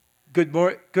Good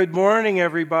morning,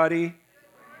 everybody.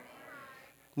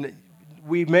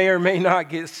 We may or may not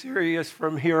get serious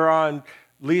from here on.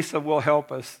 Lisa will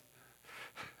help us.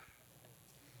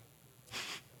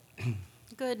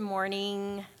 Good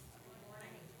morning.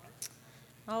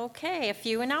 Okay, a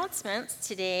few announcements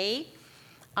today.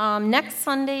 Next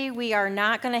Sunday, we are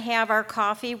not going to have our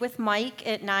coffee with Mike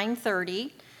at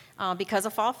 9:30 because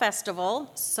of Fall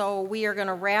Festival. So we are going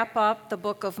to wrap up the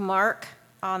book of Mark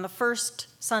on the first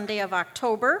Sunday of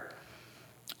October.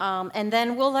 And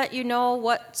then we'll let you know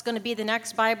what's going to be the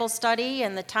next Bible study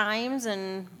and the times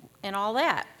and all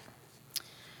that.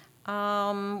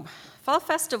 Fall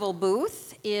Festival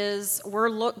booth we're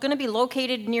going to be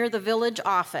located near the village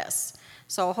office.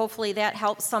 So hopefully that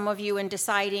helps some of you in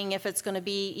deciding if it's going to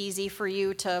be easy for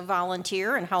you to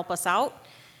volunteer and help us out.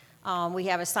 We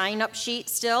have a sign-up sheet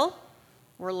still.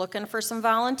 We're looking for some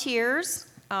volunteers.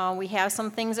 We have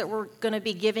some things that we're going to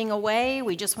be giving away.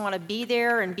 We just want to be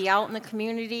there and be out in the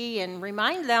community and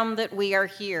remind them that we are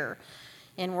here,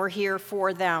 and we're here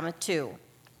for them too.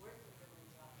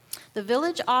 The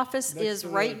village office is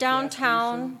right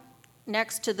downtown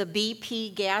next to the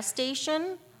BP gas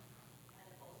station,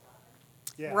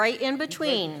 right in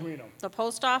between the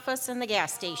post office and the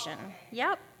gas station.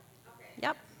 Yep.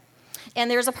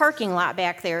 And there's a parking lot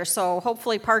back there, so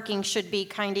hopefully parking should be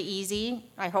kind of easy,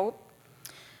 I hope.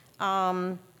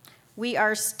 We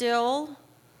are still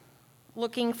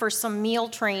looking for some meal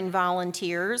train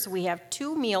volunteers. We have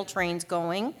 2 meal trains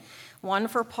going, one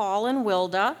for Paul and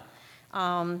Wilda.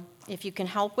 If you can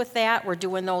help with that, we're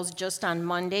doing those just on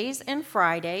Mondays and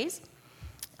Fridays.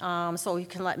 So you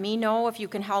can let me know if you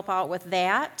can help out with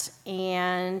that.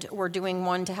 And we're doing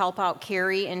one to help out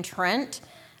Carrie and Trent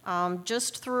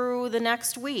just through the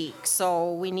next week.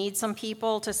 So we need some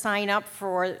people to sign up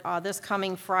for this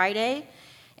coming Friday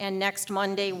and next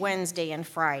Monday, Wednesday, and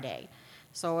Friday.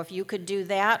 So if you could do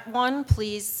that one,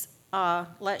 please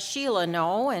let Sheila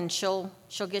know, and she'll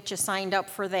get you signed up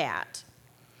for that.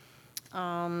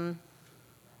 Okay,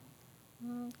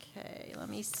 let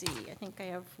me see. I think I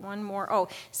have one more. Oh,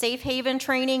 Safe Haven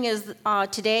training is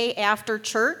today after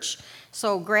church.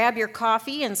 So grab your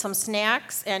coffee and some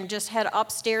snacks and just head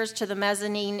upstairs to the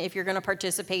mezzanine if you're going to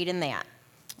participate in that.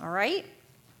 All right?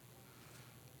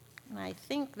 And I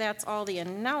think that's all the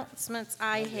announcements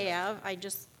I have.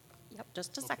 Just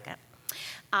a second.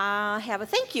 I have a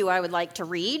thank you I would like to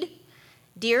read.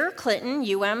 Dear Clinton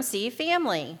UMC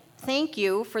family, thank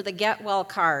you for the Get Well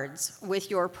cards with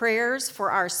your prayers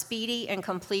for our speedy and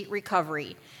complete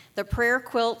recovery. The prayer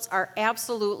quilts are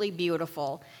absolutely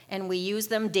beautiful, and we use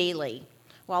them daily.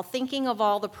 While thinking of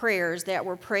all the prayers that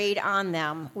were prayed on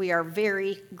them, we are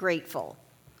very grateful.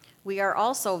 We are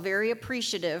also very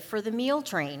appreciative for the meal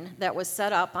train that was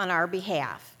set up on our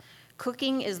behalf.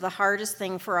 Cooking is the hardest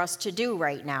thing for us to do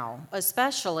right now,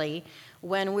 especially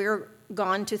when we're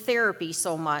gone to therapy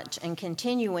so much and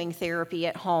continuing therapy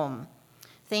at home.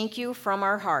 Thank you from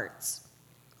our hearts.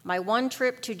 My one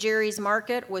trip to Jerry's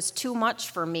Market was too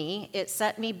much for me. It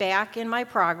set me back in my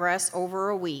progress over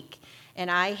a week,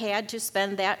 and I had to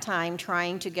spend that time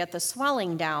trying to get the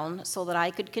swelling down so that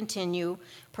I could continue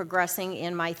progressing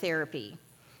in my therapy.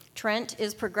 Trent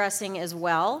is progressing as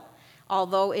well,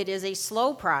 although it is a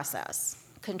slow process.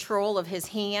 Control of his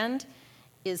hand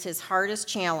is his hardest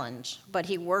challenge, but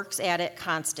he works at it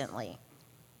constantly.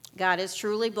 God is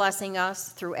truly blessing us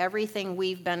through everything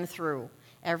we've been through,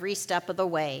 every step of the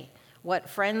way. What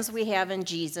friends we have in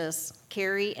Jesus,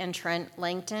 Carrie and Trent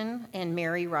Langton and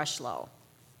Mary Rushlow.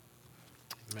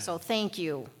 Amen. So thank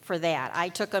you for that. I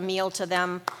took a meal to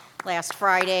them last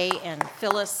Friday, and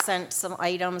Phyllis sent some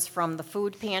items from the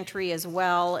food pantry as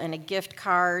well, and a gift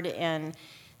card, and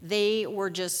they were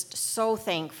just so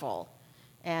thankful.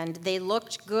 And they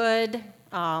looked good.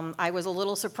 I was a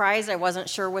little surprised. I wasn't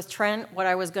sure with Trent what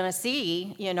I was going to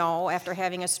see, after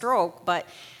having a stroke, but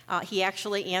he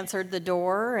actually answered the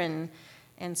door, and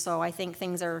so I think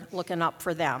things are looking up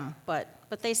for them. But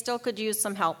they still could use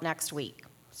some help next week.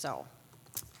 So,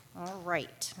 all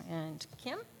right. And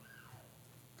Kim?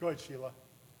 Go ahead, Sheila.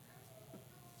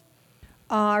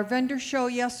 Our vendor show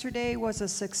yesterday was a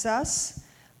success.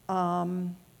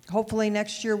 Hopefully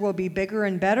next year will be bigger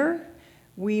and better.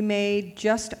 We made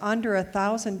just under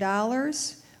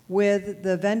 $1,000 with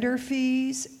the vendor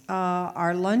fees,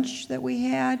 our lunch that we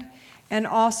had, and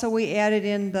also we added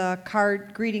in the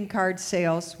greeting card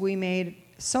sales. We made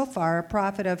so far a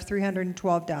profit of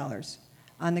 $312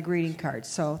 on the greeting cards.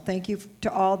 So thank you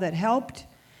to all that helped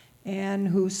and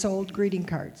who sold greeting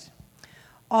cards.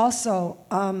 Also,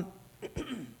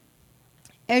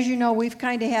 as you know, we've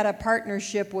kind of had a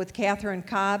partnership with Catherine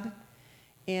Cobb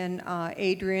in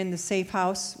Adrian, the Safe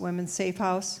House, Women's Safe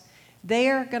House. They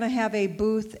are going to have a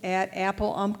booth at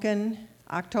Apple Umpkin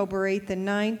October 8th and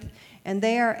 9th, and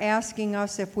they are asking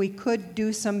us if we could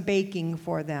do some baking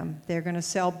for them. They're going to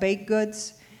sell baked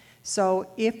goods. So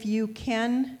if you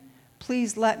can,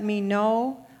 please let me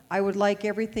know. I would like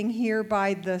everything here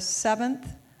by the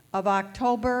 7th of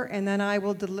October, and then I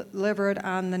will deliver it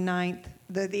on the 9th,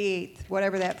 the 8th,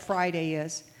 whatever that Friday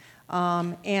is.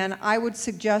 And I would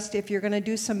suggest if you're going to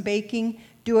do some baking,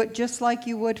 do it just like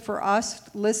you would for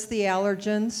us. List the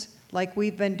allergens like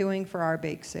we've been doing for our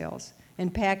bake sales,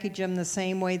 and package them the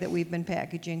same way that we've been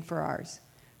packaging for ours.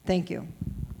 Thank you.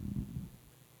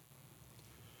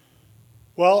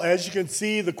 Well, as you can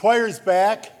see, the choir's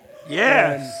back.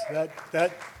 Yes. And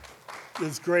that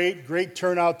is great. Great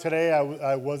turnout today.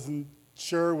 I wasn't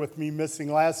sure with me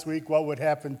missing last week what would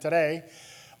happen today.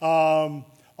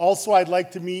 Also, I'd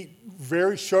like to meet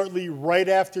very shortly right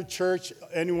after church,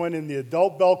 anyone in the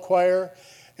adult bell choir.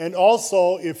 And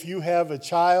also, if you have a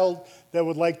child that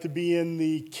would like to be in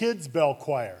the kids bell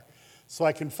choir. So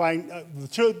I can find the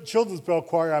children's bell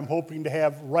choir I'm hoping to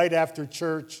have right after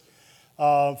church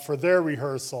for their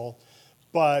rehearsal.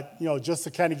 But, just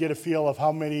to kind of get a feel of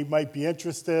how many might be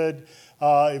interested.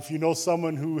 If you know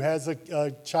someone who has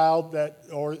a child that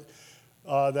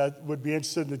would be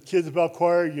interested in the kids bell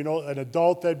choir, an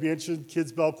adult that'd be interested in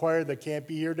kids bell choir that can't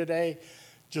be here today,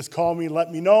 just call me,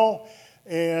 let me know,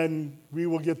 and we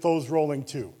will get those rolling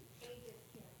too.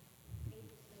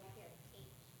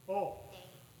 Oh,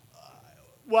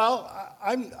 well,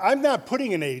 I'm not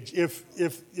putting an age. If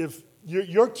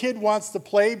your kid wants to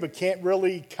play but can't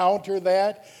really counter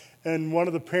that, and one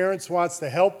of the parents wants to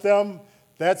help them,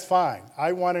 that's fine.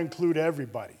 I want to include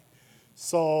everybody.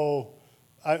 So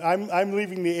I'm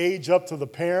leaving the age up to the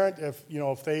parent.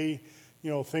 If they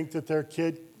think that their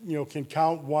kid can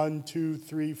count 1, 2,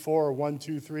 3, 4, or 1,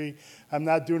 2, 3. I'm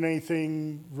not doing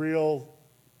anything real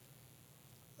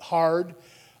hard.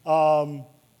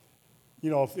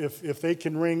 If they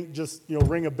can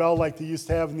ring a bell like they used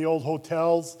to have in the old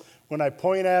hotels, when I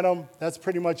point at them, that's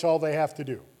pretty much all they have to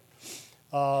do.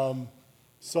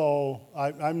 So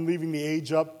I'm leaving the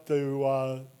age up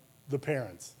to the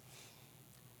parents.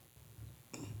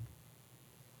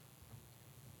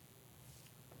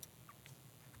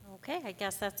 Okay, I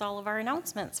guess that's all of our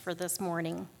announcements for this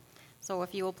morning. So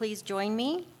if you will please join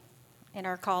me in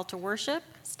our call to worship.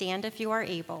 Stand if you are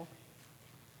able.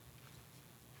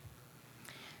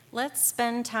 Let's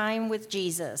spend time with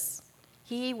Jesus.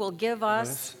 He will give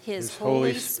us His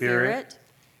Holy Spirit.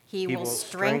 He will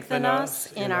strengthen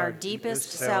us in our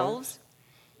deepest selves.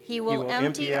 He will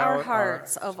empty our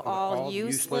hearts of all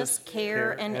useless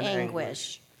care and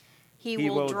anguish. He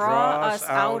will draw us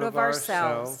out of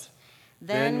ourselves.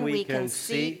 Then we can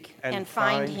seek and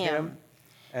find Him,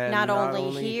 not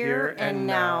only here and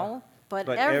now, but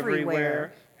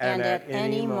everywhere and at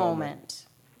any moment.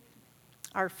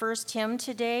 Our first hymn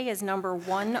today is number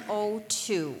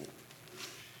 102.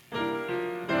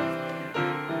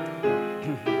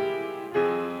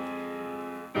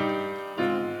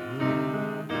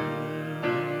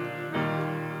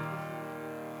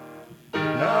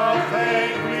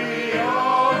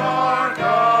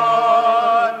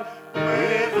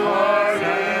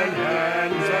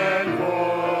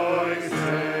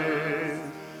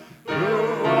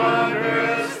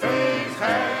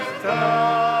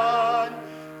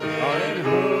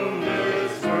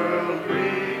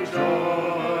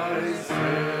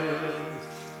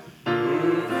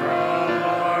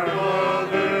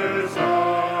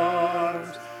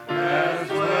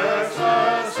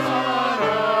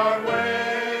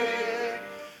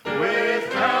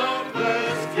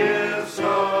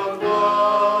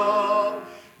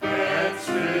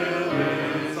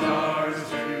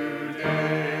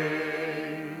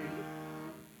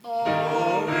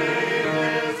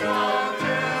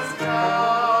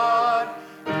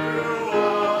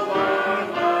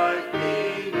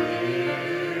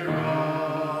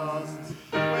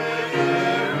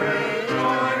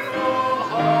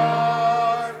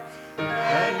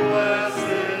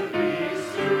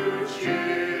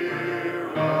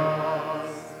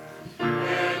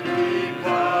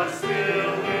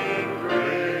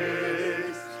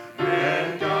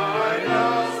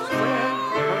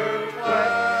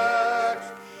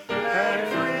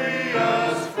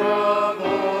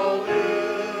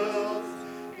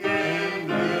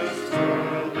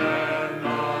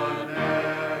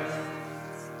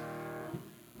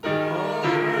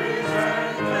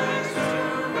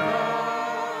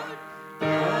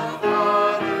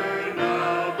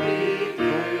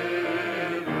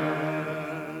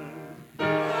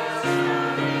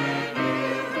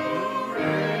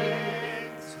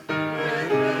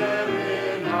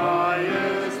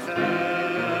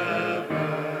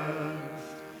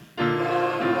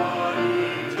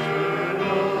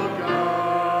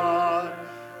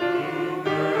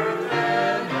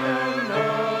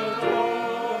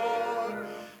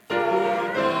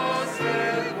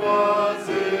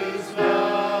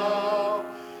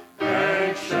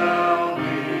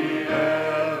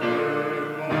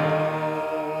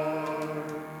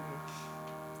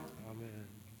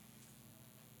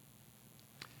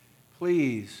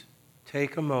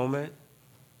 take a moment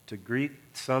to greet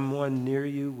someone near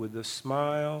you with a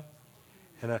smile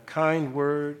and a kind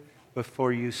word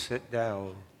before you sit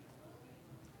down.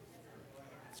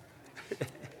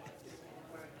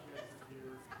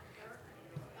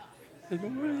 Good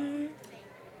morning.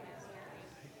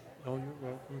 Oh, you're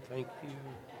welcome. Thank you.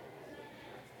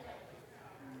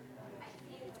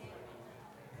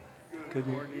 Good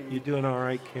morning. You doing all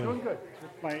right, Kim? Doing good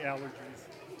with my allergies.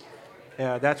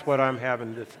 Yeah, that's what I'm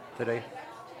having today.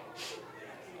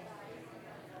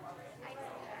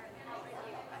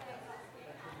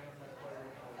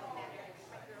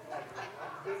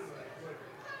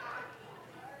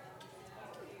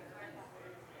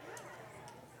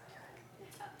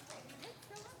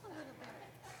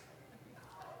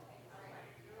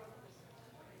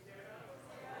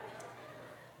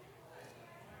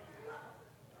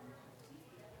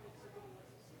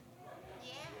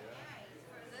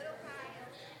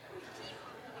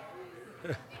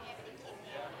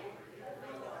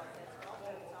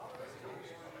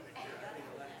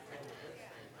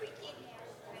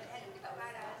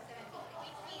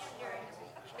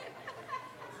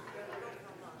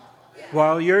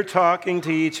 While you're talking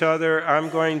to each other, I'm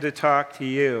going to talk to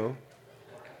you.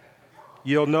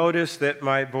 You'll notice that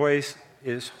my voice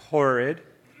is horrid,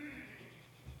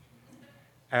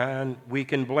 and we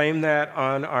can blame that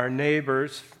on our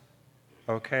neighbors,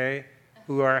 okay,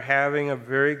 who are having a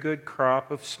very good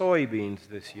crop of soybeans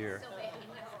this year.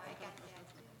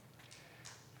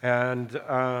 And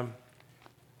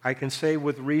I can say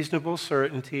with reasonable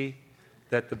certainty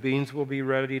that the beans will be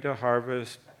ready to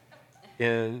harvest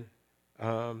in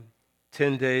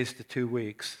 10 days to 2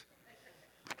 weeks.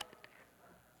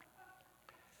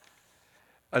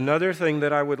 Another thing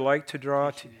that I would like to draw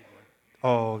to...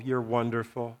 Oh, you're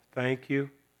wonderful. Thank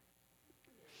you.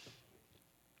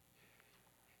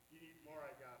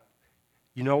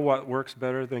 You know what works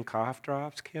better than cough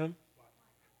drops, Kim?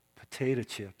 Potato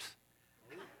chips.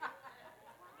 I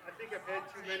think I've had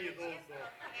too many of those, though.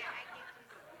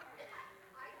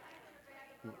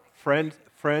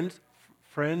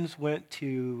 Friends went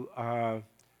to a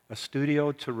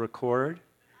studio to record,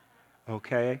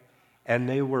 okay? And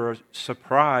they were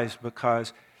surprised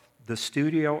because the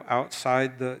studio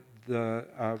outside the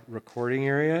recording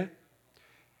area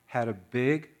had a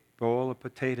big bowl of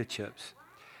potato chips.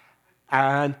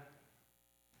 And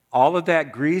all of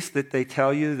that grease that they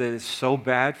tell you that is so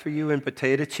bad for you in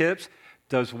potato chips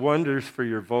does wonders for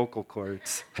your vocal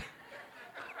cords.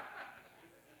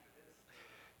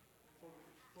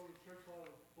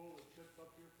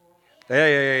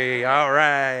 Hey, all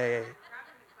right.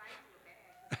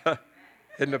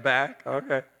 In the back?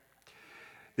 Okay.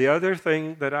 The other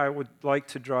thing that I would like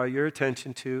to draw your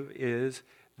attention to is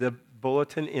the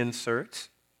bulletin inserts,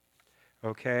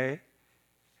 okay?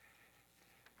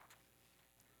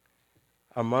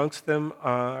 Amongst them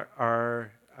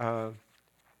are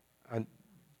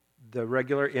the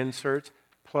regular inserts,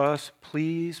 plus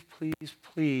please, please,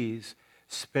 please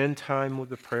spend time with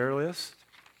the prayer list,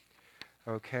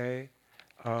 okay?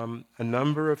 A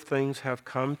number of things have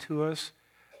come to us.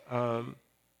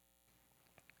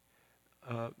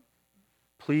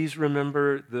 Please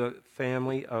remember the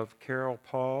family of Carol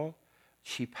Paul.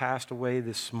 She passed away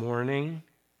this morning.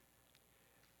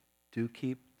 Do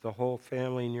keep the whole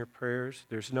family in your prayers.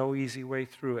 There's no easy way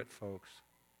through it, folks.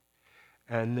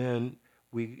 And then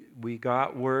we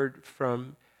got word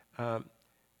from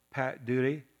Pat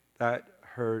Duty that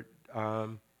her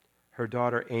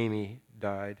daughter Amy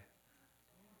died.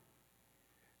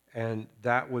 And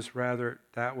that was rather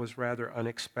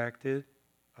unexpected.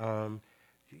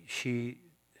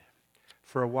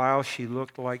 For a while, she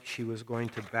looked like she was going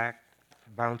to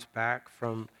bounce back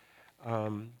from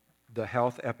the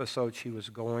health episode she was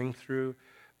going through,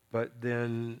 but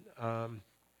then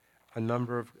a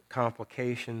number of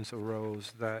complications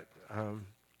arose that,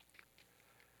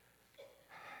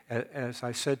 as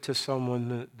I said to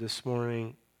someone this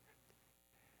morning,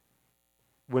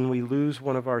 when we lose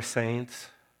one of our saints,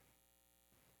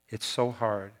 it's so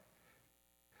hard.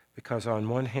 Because on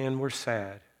one hand, we're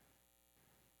sad.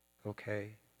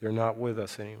 Okay, they're not with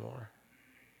us anymore.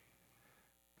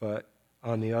 But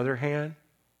on the other hand,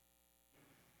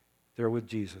 they're with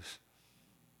Jesus.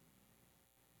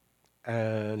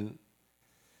 And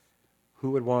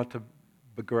who would want to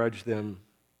begrudge them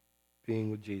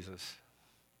being with Jesus?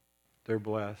 They're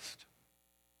blessed.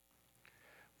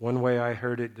 One way I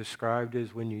heard it described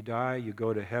is when you die, you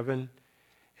go to heaven,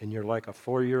 and you're like a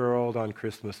 4-year-old on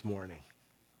Christmas morning.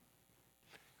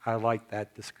 I like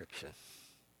that description.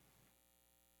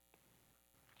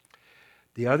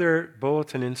 The other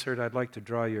bulletin insert I'd like to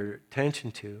draw your attention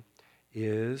to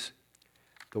is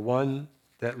the one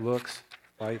that looks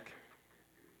like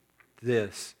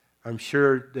this. I'm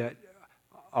sure that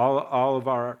all of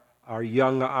our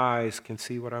young eyes can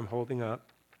see what I'm holding up.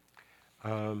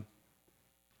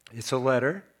 It's a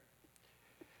letter,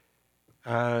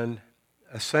 and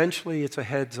essentially it's a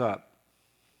heads up.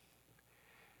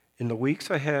 In the weeks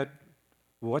ahead,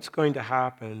 what's going to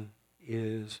happen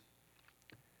is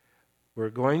we're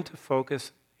going to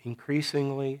focus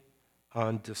increasingly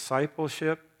on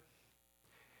discipleship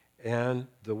and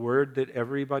the word that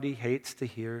everybody hates to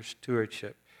hear,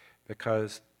 stewardship.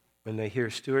 Because when they hear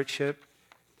stewardship,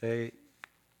 they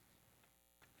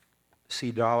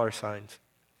see dollar signs.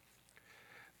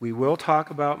 We will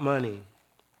talk about money,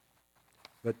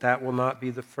 but that will not be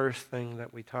the first thing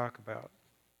that we talk about.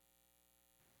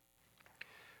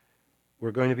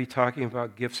 We're going to be talking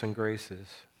about gifts and graces.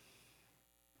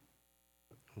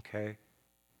 Okay?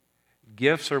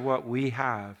 Gifts are what we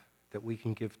have that we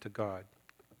can give to God.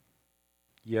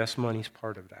 Yes, money's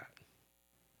part of that.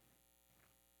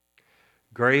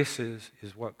 Graces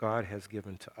is what God has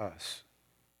given to us.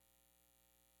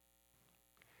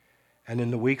 And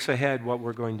in the weeks ahead, what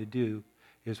we're going to do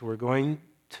is we're going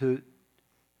to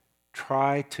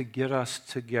try to get us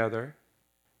together,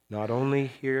 not only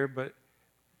here, but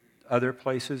other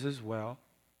places as well.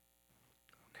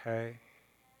 Okay?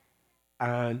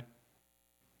 And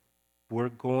we're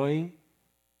going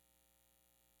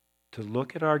to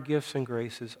look at our gifts and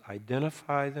graces,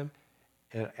 identify them,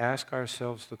 and ask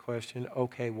ourselves the question,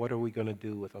 okay, what are we going to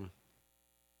do with them?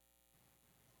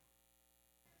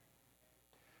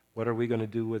 What are we going to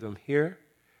do with them here?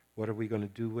 What are we going to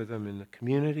do with them in the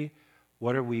community?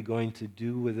 What are we going to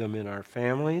do with them in our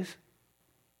families?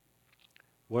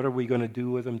 What are we going to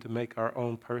do with them to make our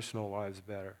own personal lives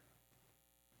better?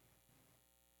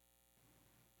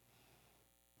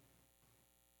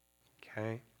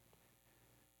 Okay?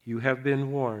 You have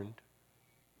been warned.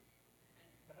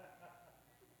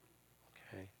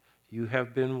 Okay? You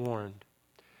have been warned.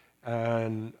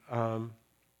 And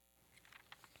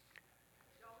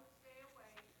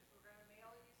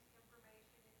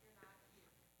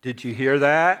did you hear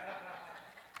that?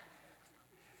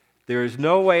 There is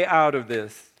no way out of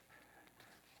this.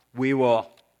 We will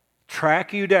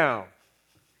track you down.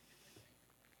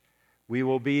 We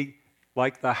will be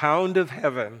like the hound of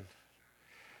heaven.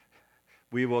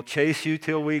 We will chase you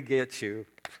till we get you.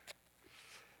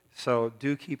 So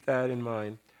do keep that in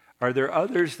mind. Are there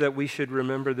others that we should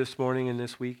remember this morning and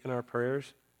this week in our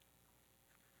prayers?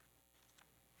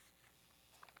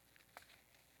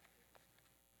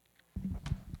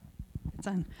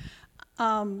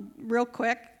 Real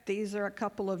quick, these are a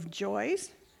couple of joys.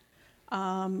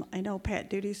 I know Pat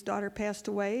Duty's daughter passed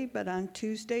away, but on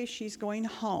Tuesday she's going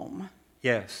home.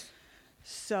 Yes.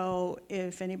 So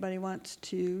if anybody wants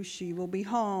to, she will be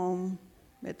home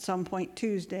at some point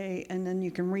Tuesday, and then you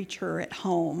can reach her at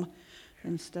home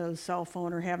instead of cell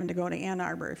phone or having to go to Ann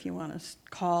Arbor if you want to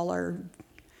call or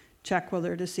check with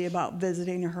her to see about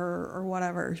visiting her or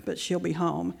whatever, but she'll be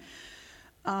home.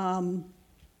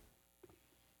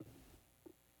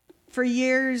 For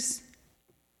years,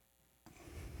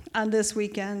 on this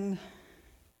weekend,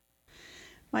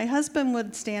 my husband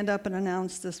would stand up and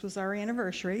announce this was our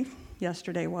anniversary.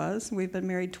 Yesterday was. We've been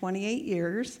married 28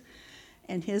 years.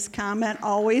 And his comment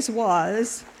always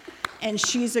was, and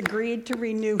she's agreed to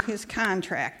renew his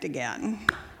contract again.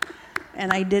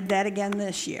 And I did that again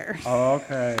this year.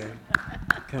 Okay.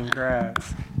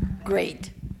 Congrats.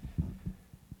 Great.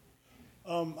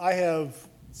 I have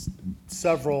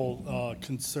several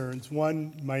concerns.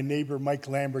 One, my neighbor Mike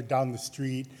Lambert down the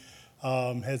street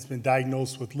has been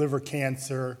diagnosed with liver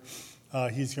cancer.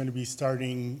 He's going to be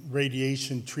starting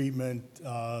radiation treatment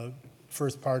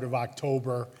first part of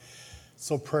October.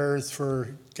 So prayers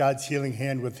for God's healing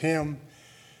hand with him.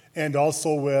 And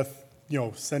also with,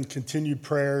 send continued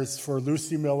prayers for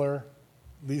Lucy Miller,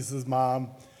 Lisa's mom.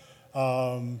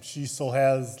 She still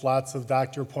has lots of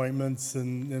doctor appointments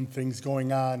and things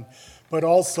going on. But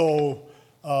also,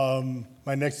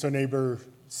 my next door neighbor,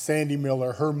 Sandy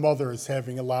Miller, her mother is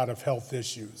having a lot of health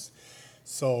issues.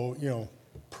 So,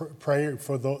 pray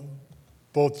for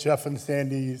both Jeff and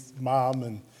Sandy's mom,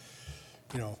 and,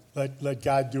 let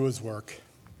God do his work.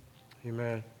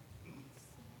 Amen.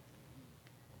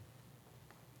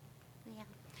 Yeah.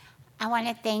 I want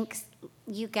to thank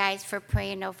you guys for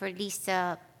praying over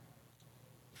Lisa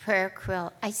prayer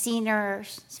quilt. I seen her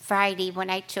Friday when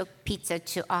I took pizza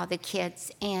to all the kids,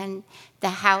 and the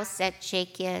house that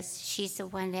Jake is, she's the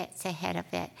one that's ahead of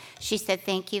it. She said,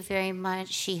 thank you very much.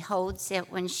 She holds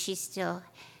it when she still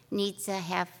needs to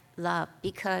have love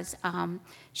because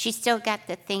she's still got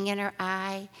the thing in her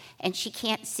eye and she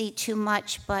can't see too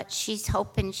much, but she's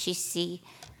hoping she see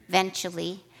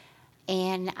eventually.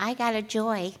 And I got a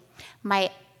joy.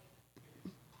 My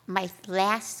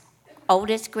last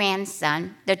oldest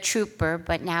grandson, the trooper,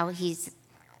 but now he's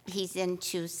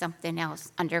into something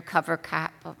else, undercover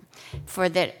cop for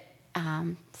the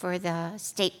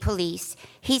state police.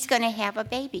 He's going to have a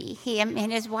baby, him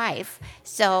and his wife.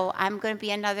 So I'm going to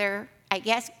be another, I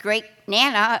guess, great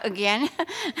Nana again.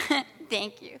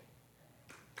 Thank you.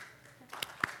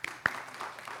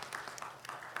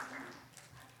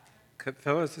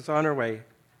 Phyllis is on her way.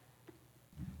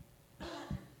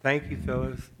 Thank you,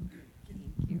 Phyllis.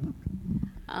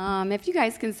 If you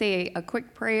guys can say a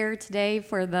quick prayer today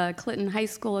for the Clinton High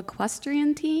School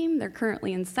equestrian team. They're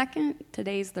currently in second.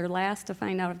 Today's their last to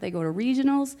find out if they go to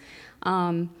regionals.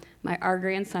 Our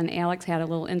grandson Alex had a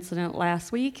little incident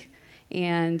last week,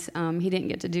 and he didn't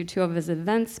get to do 2 of his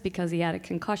events because he had a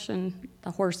concussion.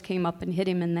 The horse came up and hit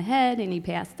him in the head, and he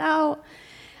passed out.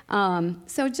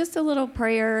 So just a little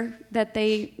prayer that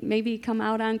they maybe come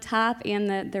out on top and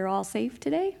that they're all safe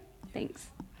today. Thanks.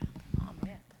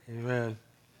 Amen.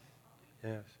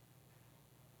 Yes.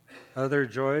 Other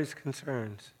joys,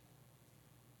 concerns?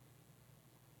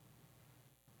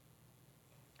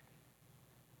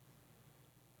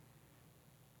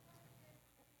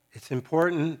 It's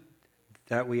important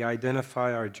that we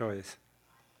identify our joys.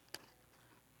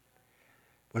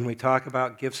 When we talk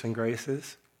about gifts and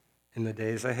graces in the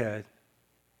days ahead,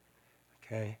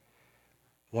 okay,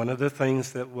 one of the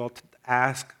things that we'll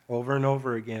ask over and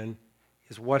over again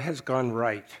is what has gone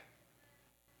right.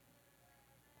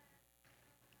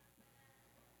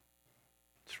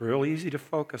 It's real easy to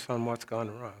focus on what's gone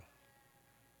wrong.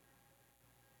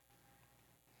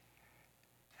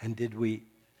 And did we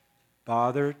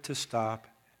bother to stop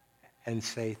and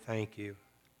say thank you?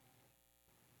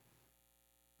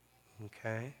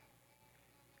 Okay?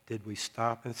 Did we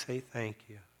stop and say thank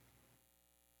you?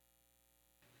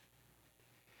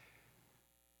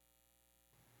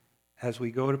 As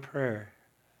we go to prayer,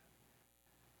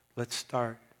 let's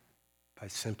start by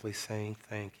simply saying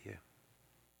thank you.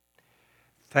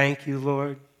 Thank you,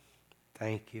 Lord.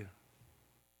 Thank you.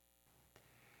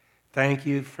 Thank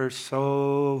you for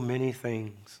so many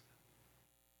things.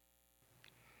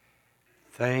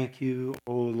 Thank you,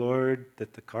 oh Lord,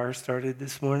 that the car started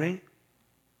this morning.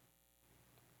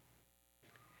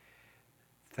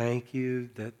 Thank you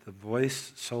that the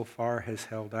voice so far has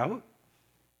held out.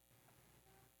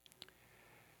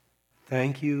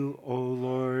 Thank you, O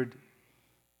Lord,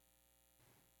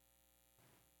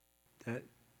 that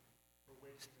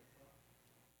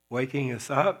waking us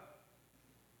up,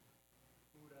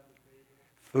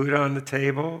 food on the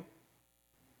table.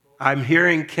 I'm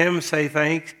hearing Kim say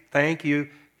thank you.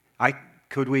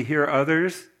 Could we hear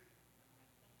others?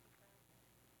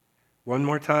 One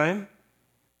more time.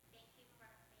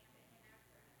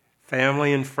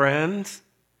 Family and friends.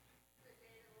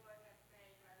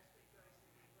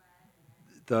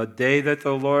 The day that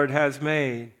the Lord has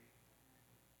made.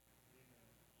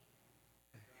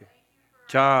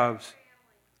 Jobs,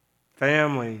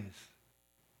 families,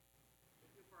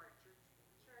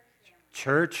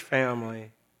 church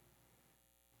family,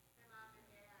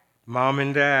 mom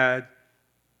and dad,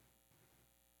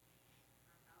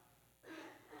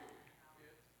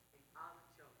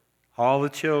 all the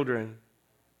children,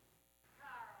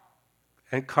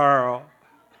 and Carl,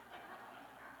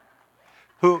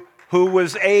 who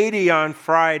was 80 on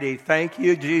Friday. Thank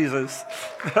you, Jesus.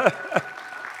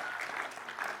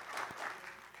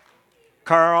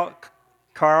 Carl,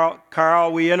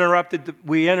 we interrupted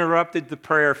the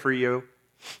prayer for you.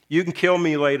 You can kill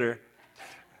me later.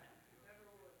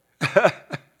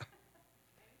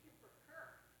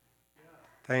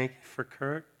 Thank you for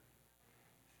Kurt.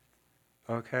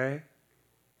 Okay.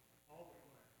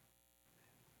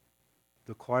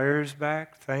 The choir's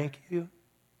back. Thank you.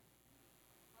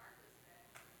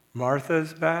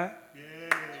 Martha's back.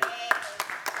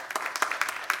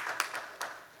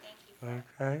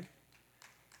 Okay.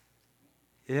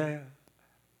 Yeah.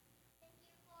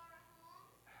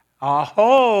 A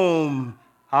home.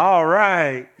 All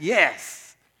right.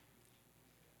 Yes.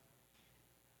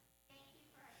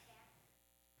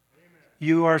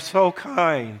 You are so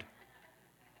kind.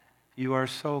 You are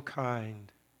so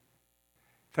kind.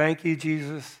 Thank you,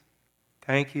 Jesus.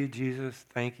 Thank you, Jesus.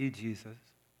 Thank you, Jesus.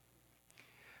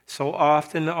 So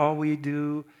often all we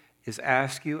do is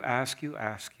ask you, ask you,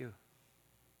 ask you.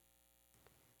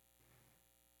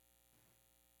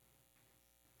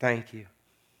 Thank you.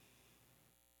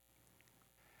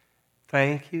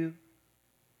 Thank you.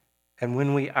 And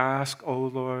when we ask,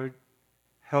 oh Lord,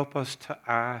 Help us to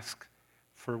ask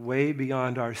for way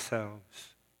beyond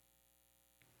ourselves.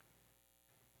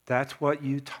 That's what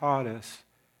you taught us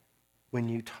when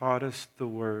you taught us the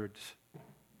words,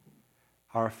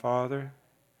 Our Father,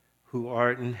 who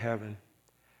art in heaven,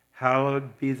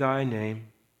 hallowed be thy name.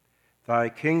 Thy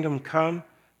kingdom come,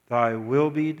 thy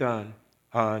will be done,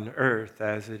 on earth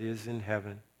as it is in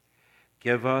heaven.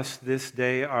 Give us this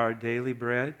day our daily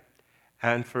bread,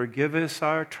 and forgive us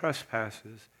our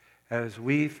trespasses, as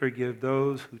we forgive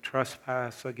those who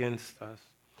trespass against us.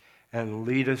 And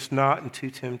lead us not into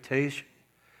temptation,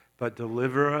 but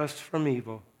deliver us from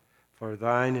evil. For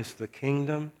thine is the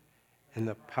kingdom, and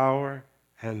the power,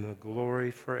 and the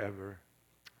glory forever.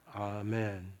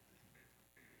 Amen.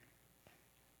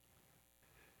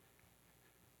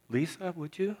 Lisa,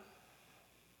 would you?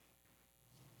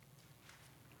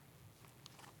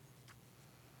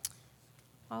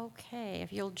 Okay,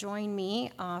 if you'll join me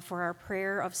for our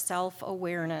prayer of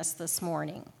self-awareness this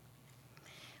morning.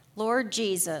 Lord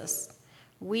Jesus,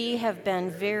 we have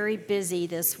been very busy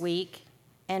this week,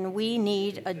 and we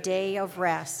need a day of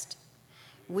rest.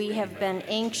 We have been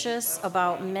anxious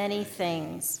about many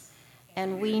things,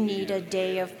 and we need a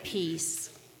day of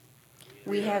peace.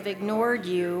 We have ignored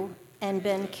you and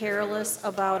been careless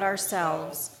about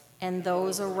ourselves and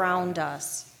those around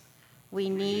us. We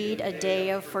need a day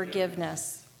of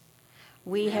forgiveness.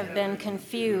 We have been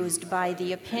confused by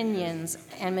the opinions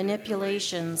and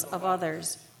manipulations of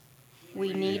others.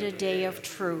 We need a day of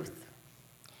truth.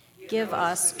 Give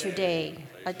us today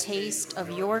a taste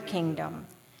of your kingdom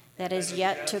that is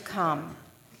yet to come.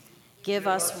 Give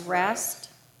us rest,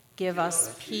 give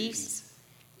us peace,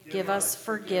 give us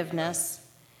forgiveness,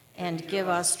 and give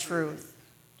us truth.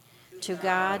 To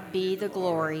God be the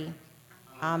glory.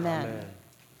 Amen. Amen.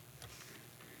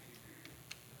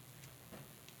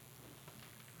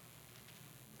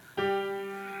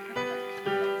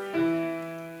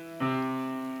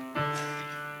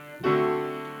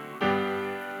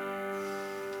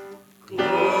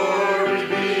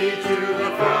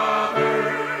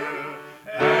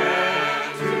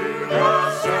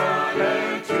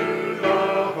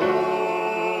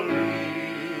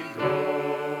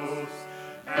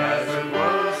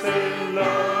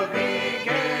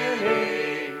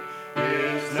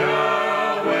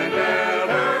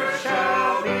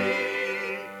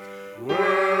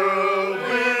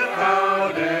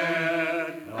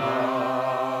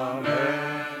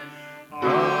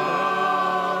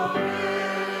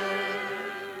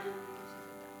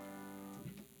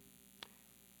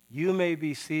 You may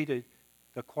be seated.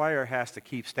 The choir has to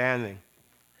keep standing.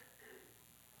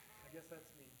 I guess that's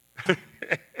me.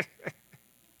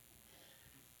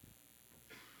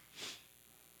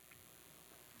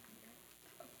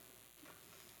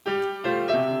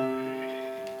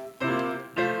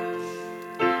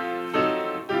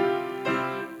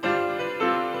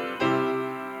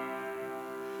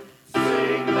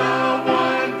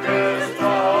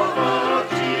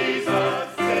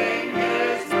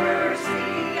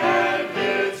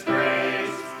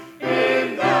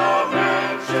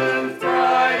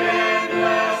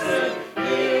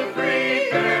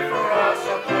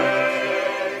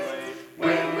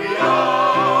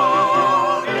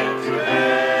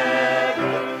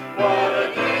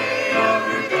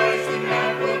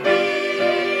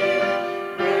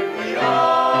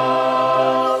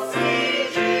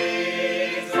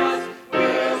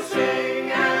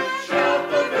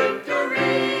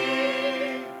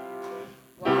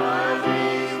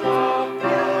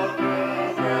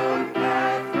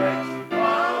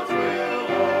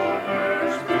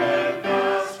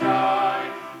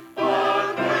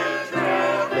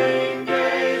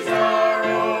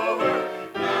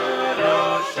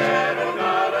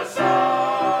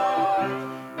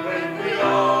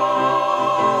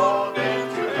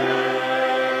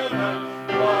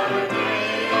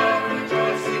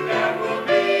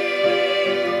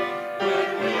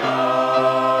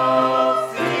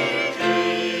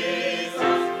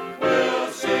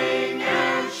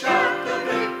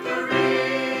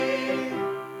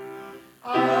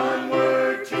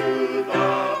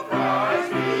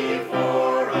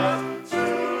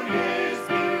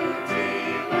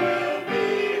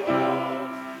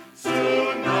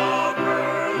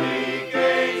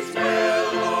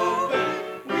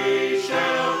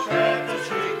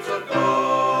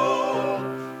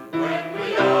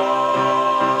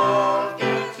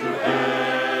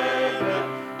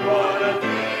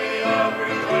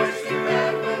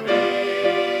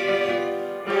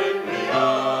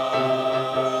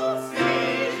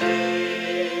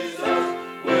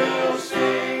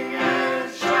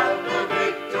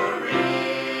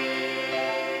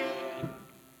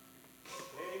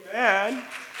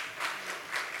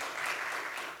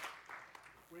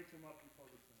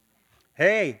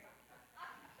 Hey,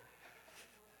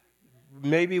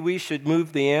 maybe we should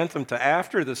move the anthem to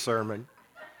after the sermon.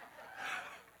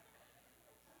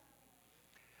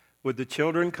 Would the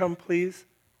children come, please?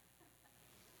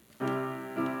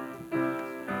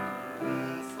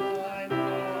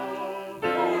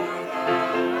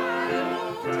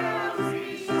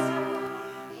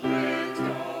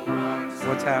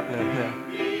 What's happening here?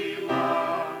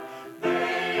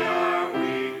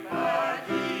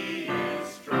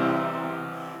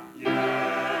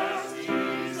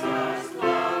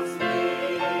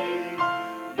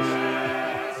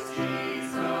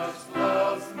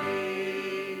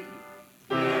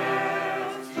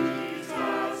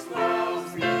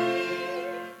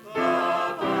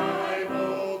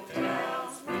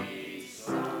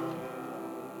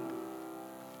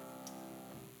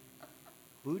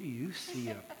 Who do you see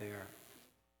up there?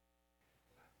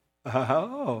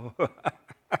 Oh.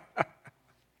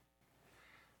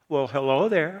 Well, hello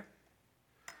there.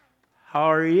 How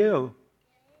are you?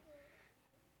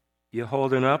 You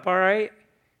holding up all right?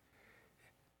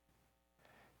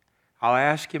 I'll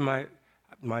ask you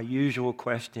my usual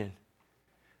question.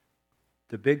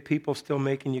 The big people still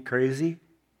making you crazy?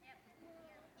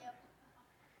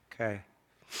 Okay.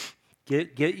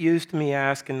 Get used to me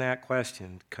asking that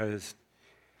question, because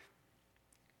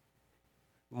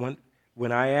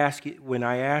when I ask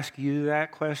you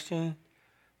that question,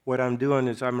 what I'm doing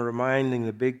is I'm reminding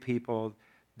the big people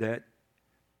that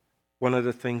one of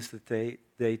the things that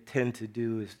they tend to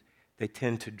do is they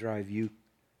tend to drive you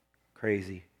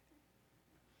crazy.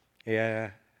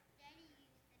 Yeah.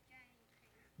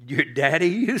 Your daddy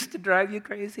used to drive you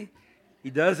crazy? He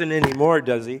doesn't anymore,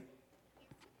 does he?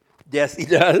 Yes, he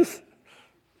does.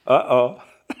 Uh-oh.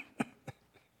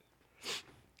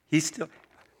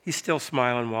 He's still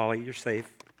smiling, Wally. You're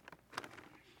safe.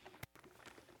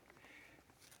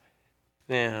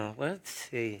 Now, let's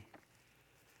see.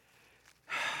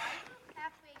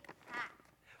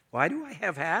 Why do I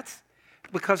have hats?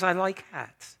 Because I like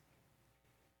hats.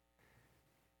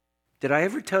 Did I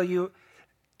ever tell you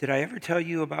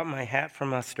about my hat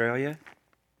from Australia?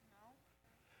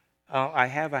 No. Oh, I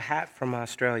have a hat from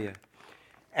Australia.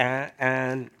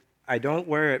 And I don't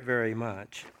wear it very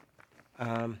much.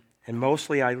 And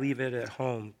mostly I leave it at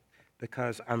home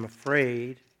because I'm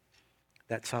afraid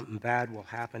that something bad will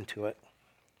happen to it.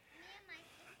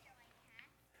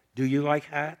 Do you like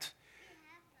hats?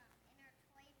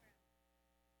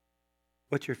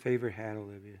 What's your favorite hat,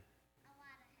 Olivia?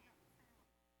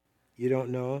 You don't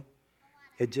know?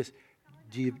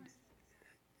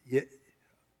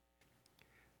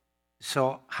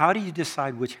 So how do you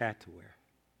decide which hat to wear?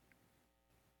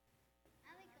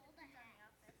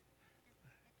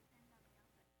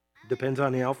 Depends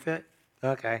on the outfit?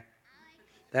 Okay.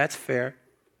 That's fair.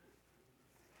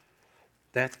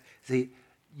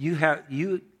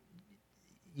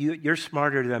 You're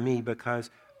smarter than me, because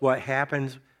what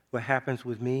happens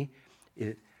with me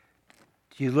is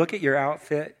you look at your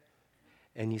outfit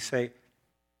and you say,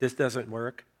 this doesn't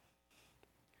work.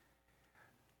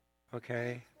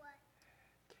 Okay?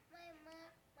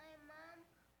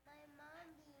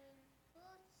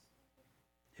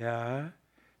 Yeah?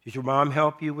 Did your mom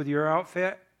help you with your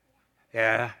outfit?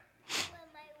 Yeah.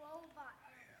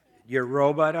 Your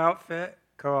robot outfit?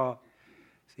 Cool.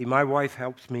 See, my wife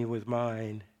helps me with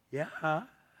mine. Yeah.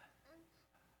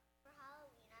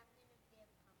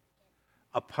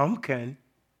 A pumpkin?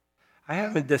 I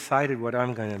haven't decided what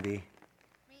I'm going to be.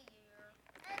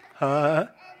 Huh?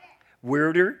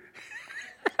 Weirder?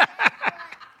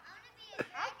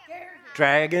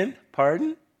 Dragon?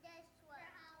 Pardon?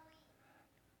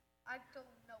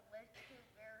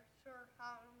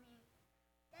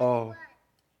 Oh.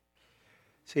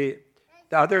 See,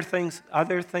 the other things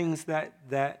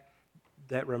that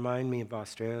remind me of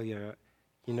Australia,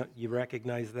 you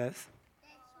recognize this?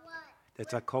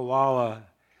 It's a koala.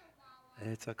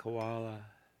 It's a koala.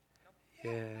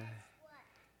 Yeah.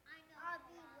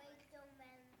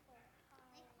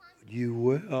 You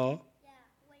will?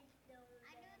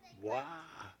 Wow.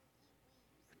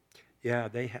 Yeah,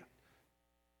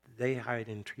 they hide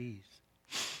in trees.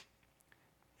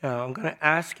 Now, I'm going to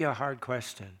ask you a hard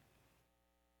question.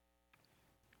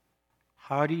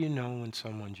 How do you know when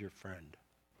someone's your friend?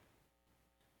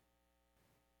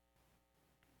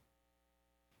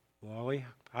 Wally,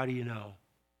 how do you know?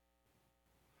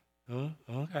 Oh,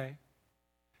 okay.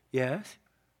 Yes?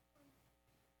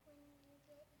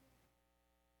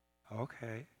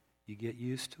 Okay. You get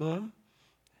used to him?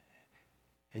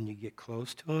 And you get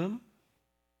close to him?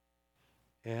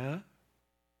 Yeah?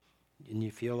 And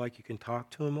you feel like you can talk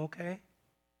to him okay?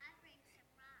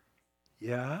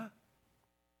 Yeah?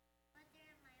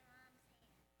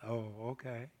 Oh,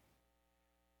 okay.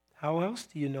 How else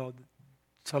do you know that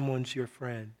someone's your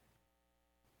friend?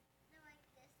 They're like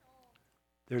this old.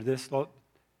 They're this low?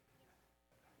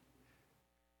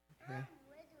 Okay. I'm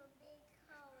little big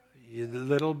Holly. You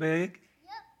little big?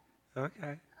 Yep. Okay.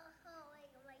 Like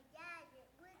my dad is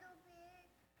little big.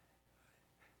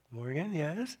 Morgan,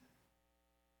 yes?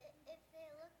 If they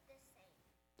look the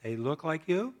same. They look like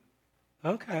you?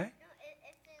 Okay. No, if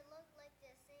they look like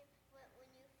the same when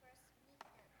you first meet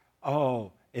them.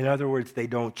 Oh, in other words, they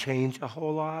don't change a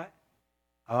whole lot?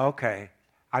 Okay.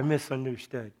 I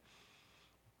misunderstood.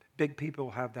 Big people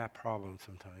have that problem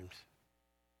sometimes.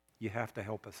 You have to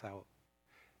help us out.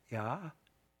 Yeah?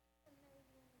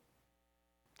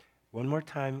 One more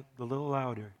time, a little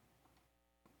louder.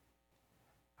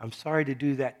 I'm sorry to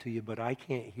do that to you, but I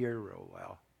can't hear real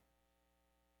well.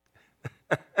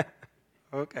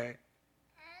 Okay. And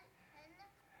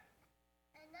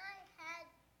I had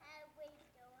with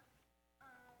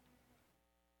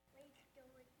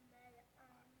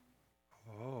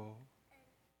my Oh. and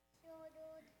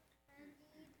shoulders and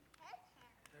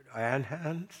the head. And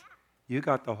hands? You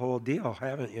got the whole deal,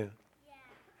 haven't you?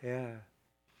 Yeah. Yeah.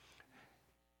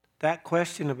 That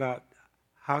question about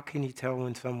how can you tell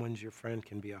when someone's your friend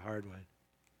can be a hard one.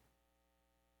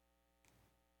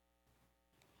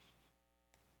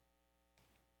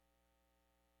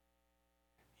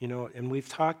 You know, and we've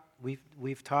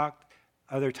talked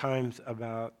other times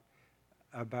about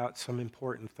some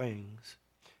important things.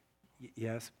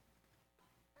 Yes,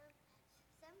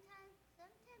 Sometimes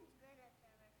Greta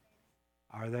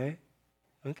friends. are they?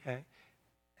 Okay.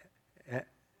 Eh,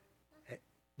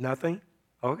 Nothing?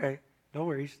 Okay, no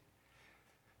worries.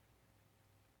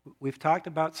 We've talked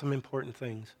about some important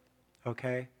things,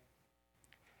 okay?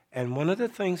 And one of the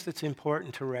things that's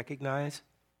important to recognize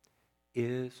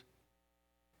is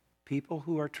people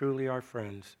who are truly our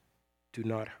friends do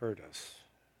not hurt us.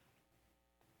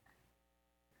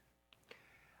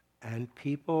 And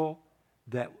people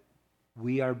that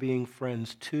we are being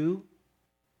friends to,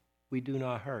 we do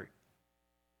not hurt.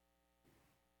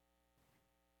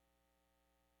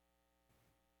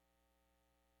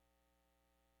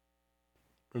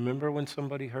 Remember when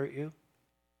somebody hurt you?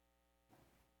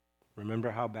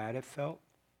 Remember how bad it felt?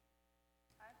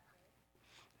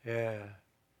 Yeah.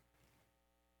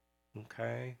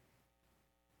 Okay.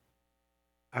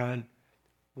 And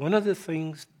one of the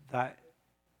things that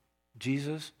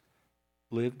Jesus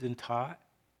lived and taught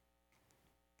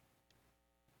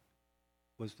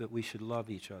was that we should love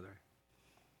each other.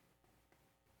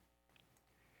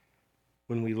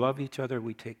 When we love each other,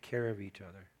 we take care of each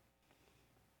other.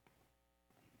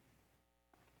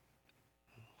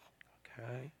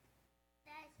 Okay?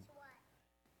 That's what.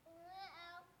 We went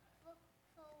out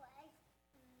for ice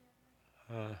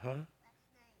cream Uh-huh. last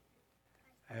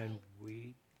night. And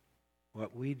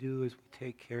what we do is we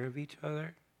take care of each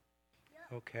other,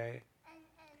 okay?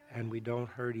 And we don't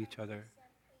hurt each other.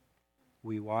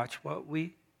 We watch what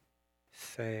we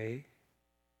say,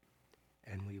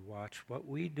 and we watch what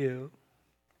we do.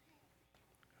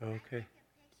 Okay.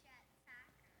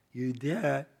 You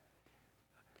did.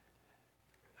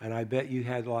 And I bet you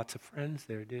had lots of friends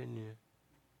there, didn't you?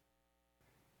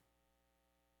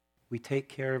 We take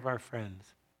care of our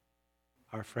friends.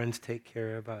 Our friends take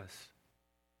care of us.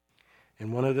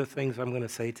 And one of the things I'm going to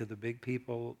say to the big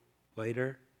people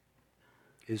later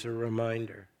is a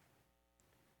reminder.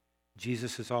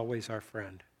 Jesus is always our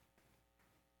friend.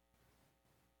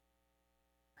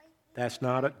 That's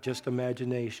not just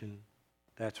imagination.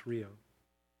 That's real.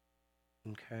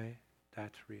 Okay?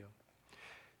 That's real.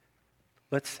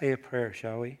 Let's say a prayer,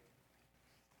 shall we?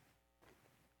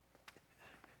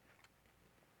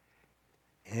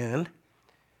 And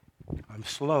I'm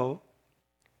slow,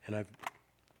 and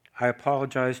I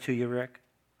apologize to you, Rick.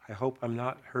 I hope I'm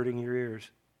not hurting your ears.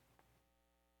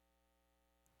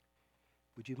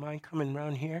 Would you mind coming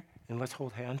around here and let's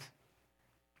hold hands?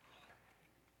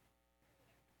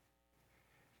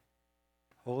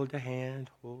 Hold a hand,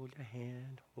 hold a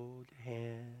hand, hold a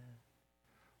hand,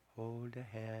 hold a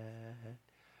hand,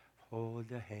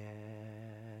 hold a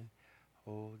hand,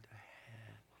 hold a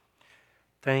hand.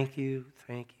 Thank you,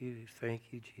 thank you, thank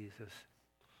you, Jesus.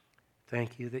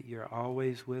 Thank you that you're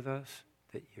always with us,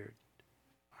 that you're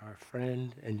our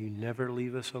friend, and you never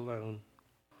leave us alone.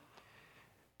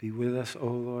 Be with us, O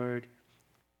Lord,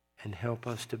 and help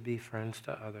us to be friends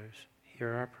to others.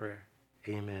 Hear our prayer.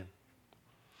 Amen.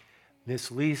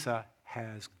 Miss Lisa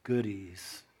has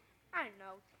goodies. I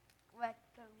know what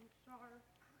those are.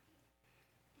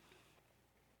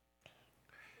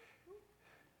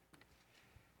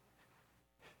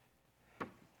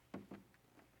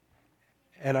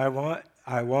 And I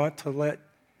want to let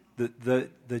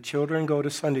The children go to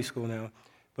Sunday school now,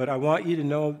 but I want you to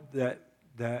know that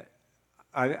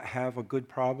I have a good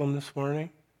problem this morning,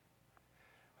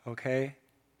 okay?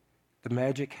 The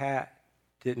magic hat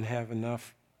didn't have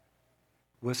enough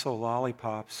whistle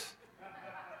lollipops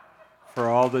for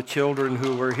all the children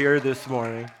who were here this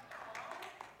morning.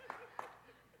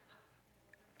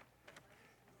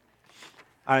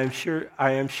 I am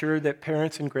sure that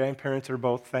parents and grandparents are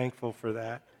both thankful for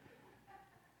that.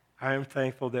 I am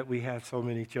thankful that we have so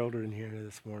many children here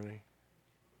this morning.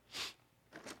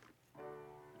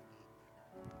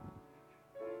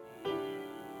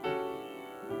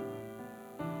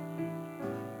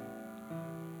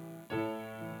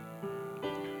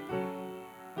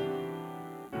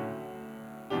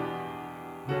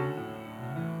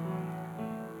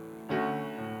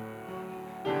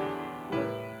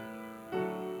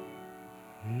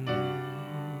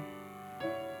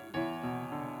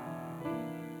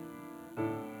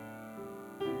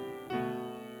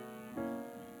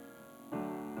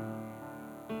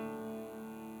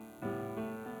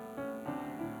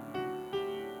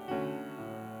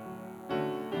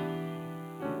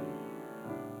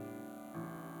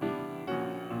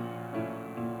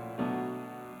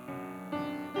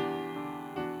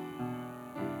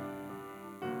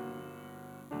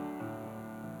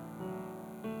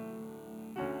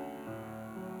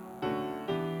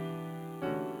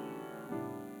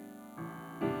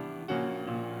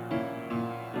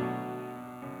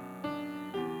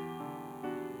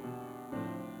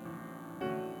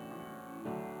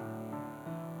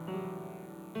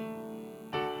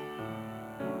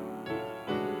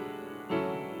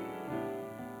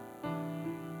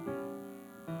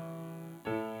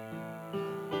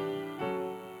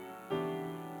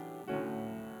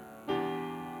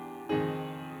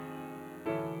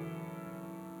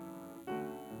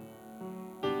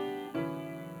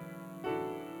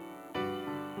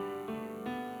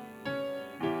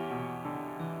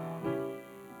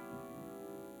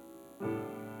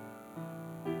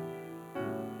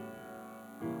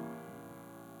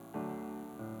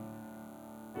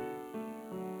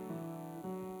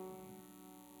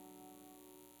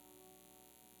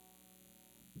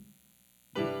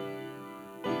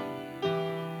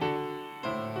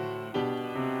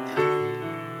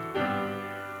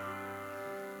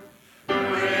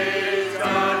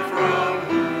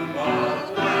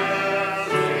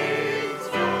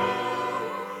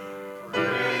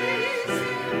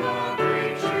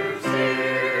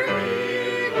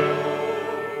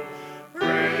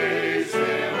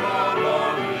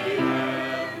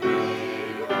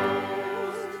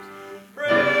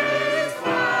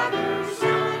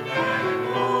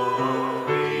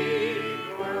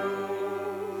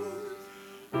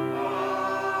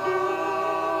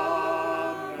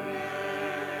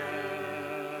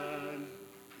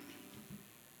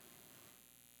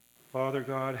 Father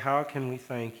God, how can we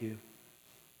thank you?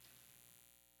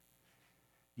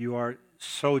 You are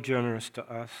so generous to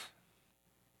us,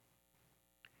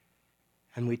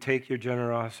 and we take your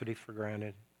generosity for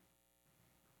granted.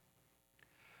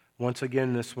 Once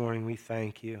again this morning, we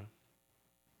thank you.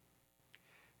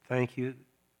 Thank you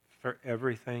for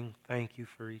everything. Thank you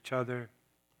for each other.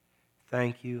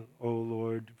 Thank you, O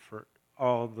Lord, for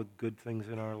all the good things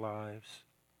in our lives.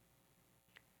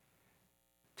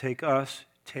 Take us,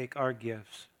 take our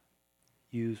gifts.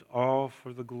 Use all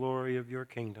for the glory of your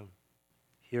kingdom.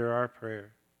 Hear our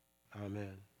prayer.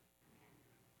 Amen.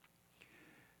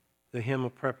 The hymn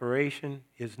of preparation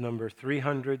is number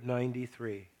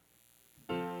 393.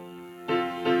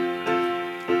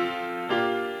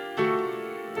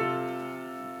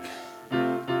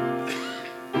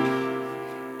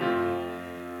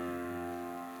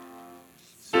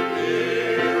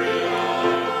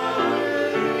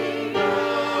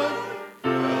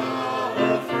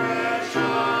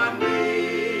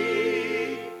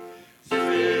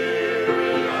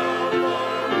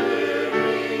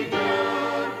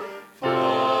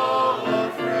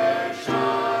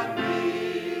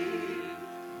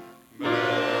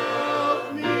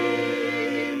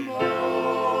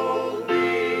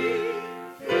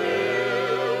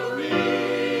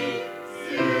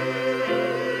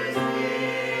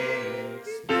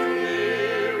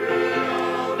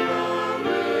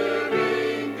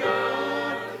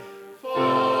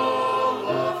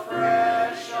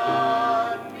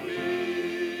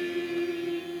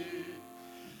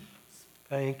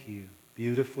 Thank you.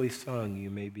 Beautifully sung. You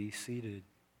may be seated.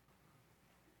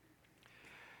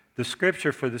 The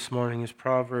scripture for this morning is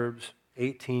Proverbs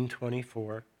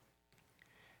 18:24.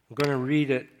 I'm going to read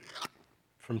it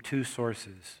from two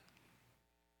sources.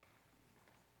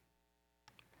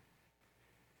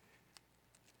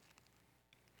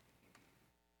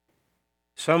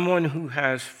 Someone who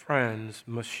has friends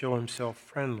must show himself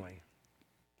friendly.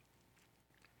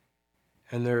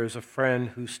 And there is a friend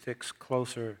who sticks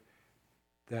closer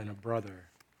than a brother.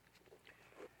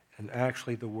 And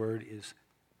actually the word is,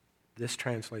 this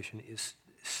translation is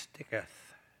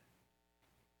sticketh.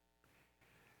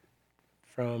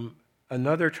 From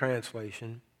another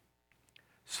translation,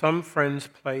 some friends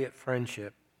play at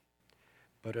friendship,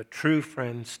 but a true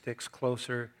friend sticks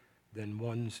closer than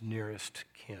one's nearest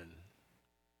kin.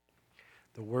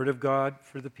 The word of God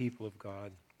for the people of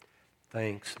God.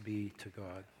 Thanks be to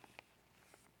God.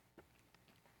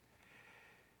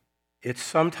 It's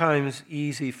sometimes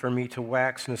easy for me to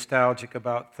wax nostalgic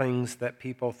about things that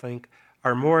people think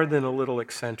are more than a little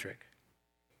eccentric.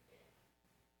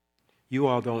 You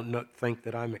all don't think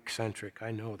that I'm eccentric,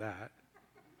 I know that.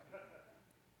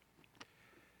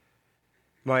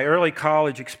 My early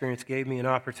college experience gave me an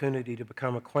opportunity to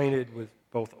become acquainted with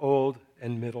both Old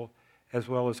and Middle, as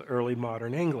well as early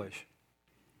modern English.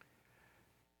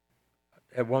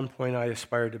 At one point, I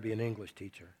aspired to be an English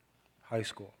teacher, high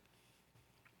school.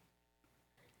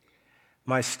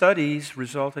 My studies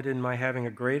resulted in my having a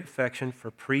great affection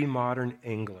for pre-modern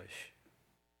English.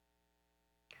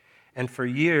 And for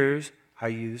years, I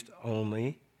used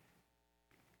only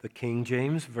the King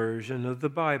James Version of the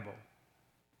Bible.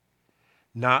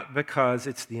 Not because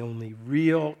it's the only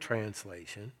real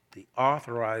translation, the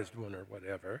authorized one or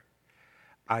whatever.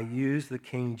 I use the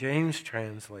King James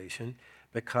translation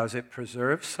because it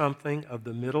preserves something of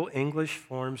the Middle English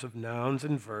forms of nouns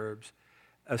and verbs,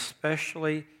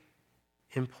 especially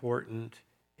important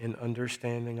in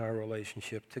understanding our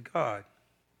relationship to God.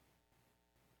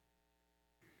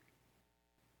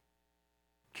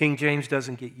 King James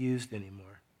doesn't get used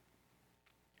anymore.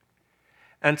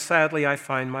 And sadly, I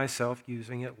find myself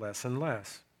using it less and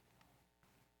less.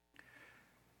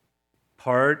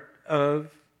 Part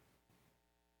of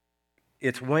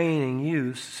its waning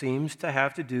use seems to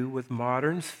have to do with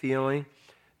moderns feeling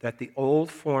that the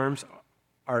old forms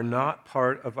are not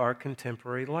part of our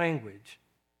contemporary language,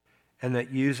 and that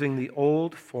using the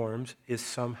old forms is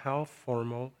somehow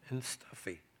formal and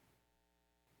stuffy.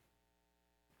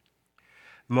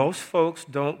 Most folks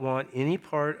don't want any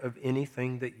part of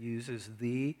anything that uses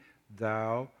thee,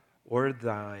 thou, or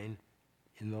thine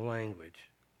in the language.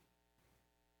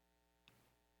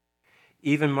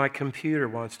 Even my computer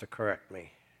wants to correct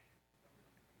me.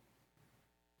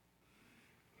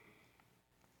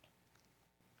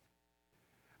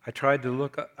 I tried to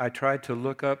look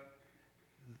up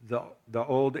the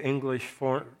Old English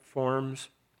forms,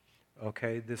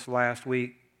 this last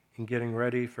week in getting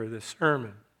ready for this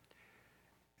sermon.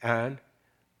 And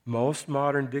most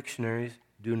modern dictionaries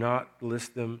do not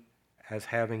list them as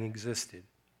having existed.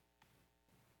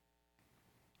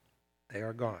 They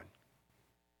are gone.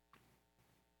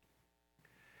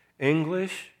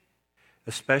 English,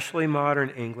 especially modern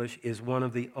English, is one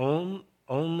of the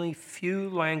only few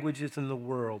languages in the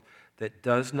world that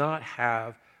does not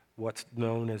have what's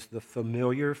known as the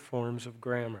familiar forms of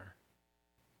grammar.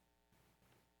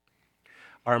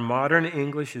 Our modern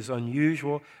English is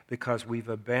unusual because we've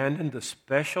abandoned the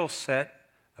special set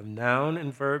of noun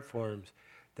and verb forms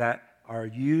that are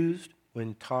used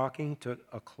when talking to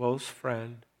a close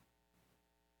friend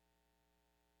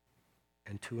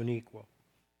and to an equal.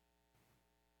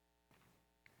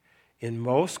 In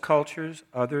most cultures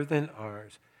other than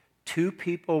ours, two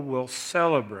people will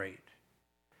celebrate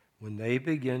when they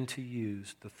begin to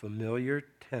use the familiar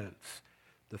tense,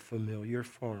 the familiar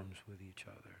forms with each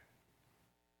other.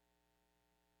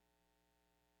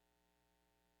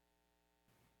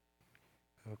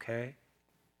 Okay?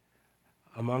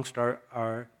 Amongst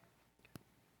our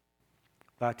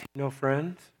Latino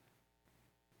friends,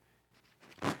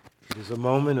 it is a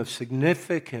moment of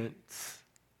significance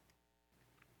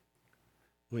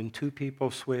when two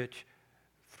people switch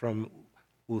from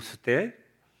usted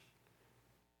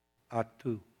a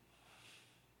tú.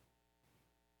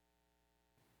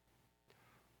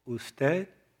 Usted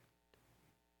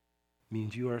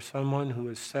means you are someone who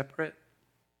is separate,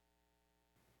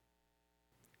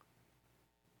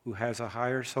 who has a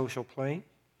higher social plane,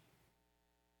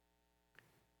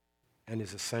 and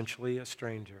is essentially a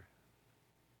stranger.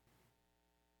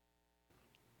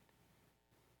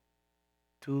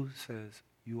 Tú says,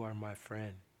 you are my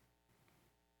friend.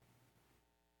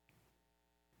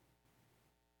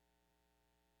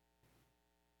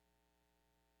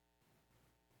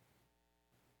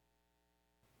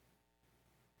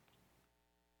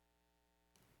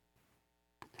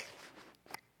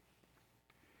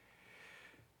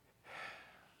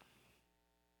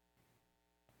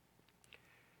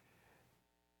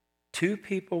 Two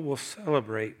people will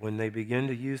celebrate when they begin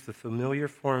to use the familiar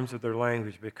forms of their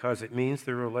language because it means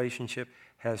their relationship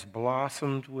has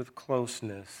blossomed with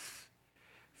closeness,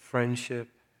 friendship,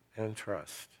 and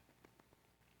trust.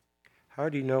 How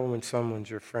do you know when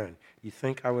someone's your friend? You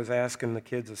think I was asking the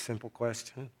kids a simple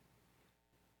question?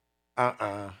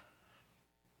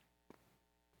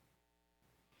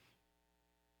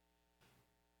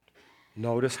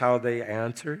 Notice how they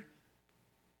answered?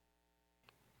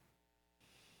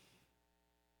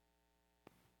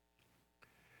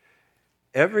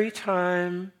 Every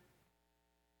time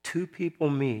two people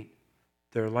meet,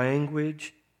 their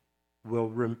language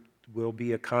will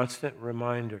be a constant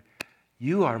reminder.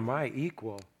 You are my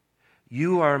equal.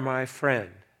 You are my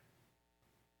friend.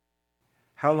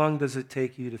 How long does it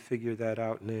take you to figure that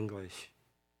out in English?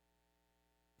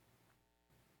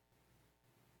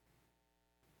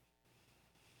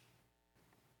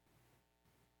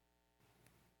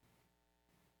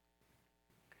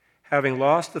 Having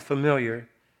lost the familiar,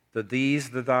 the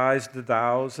these, the thys, the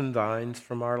thous, and thines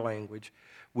from our language,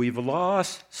 we've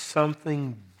lost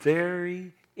something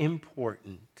very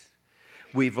important.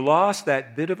 We've lost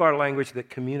that bit of our language that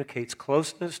communicates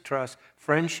closeness, trust,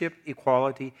 friendship,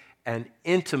 equality, and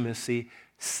intimacy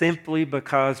simply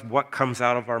because what comes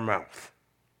out of our mouth.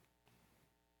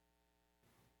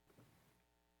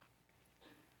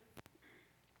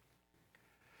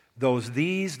 Those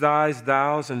these, thys,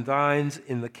 thous, and thines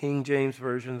in the King James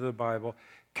Version of the Bible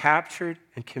captured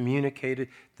and communicated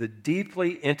the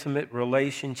deeply intimate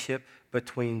relationship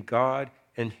between God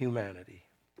and humanity.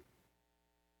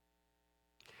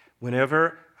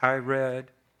 Whenever I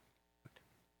read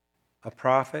a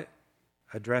prophet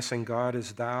addressing God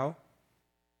as thou,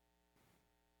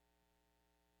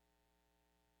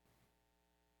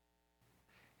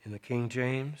 in the King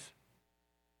James,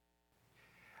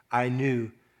 I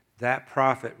knew that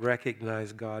prophet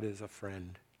recognized God as a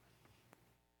friend.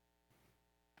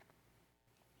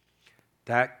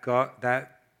 That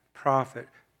prophet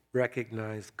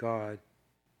recognized God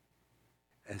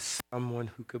as someone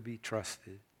who could be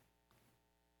trusted,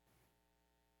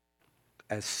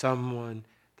 as someone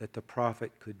that the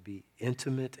prophet could be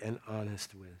intimate and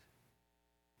honest with.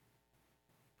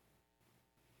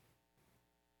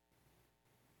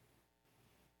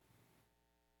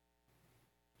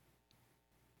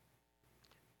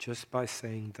 Just by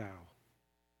saying thou.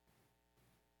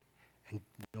 And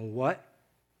you know what?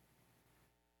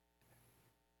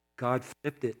 God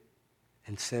flipped it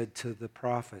and said to the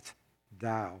prophets,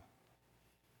 thou.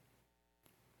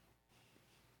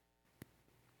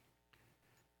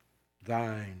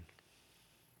 Thine.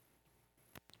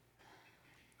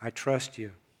 I trust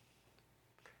you.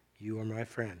 You are my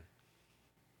friend.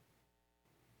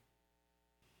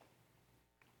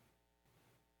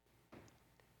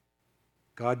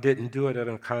 God didn't do it in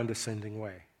a condescending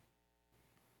way.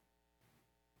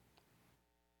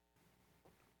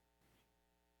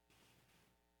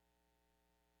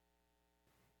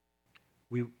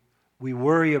 We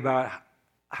worry about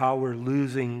how we're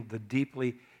losing the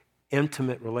deeply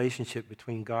intimate relationship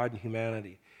between God and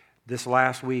humanity. This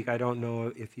last week, I don't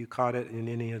know if you caught it in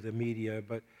any of the media,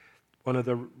 but one of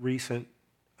the recent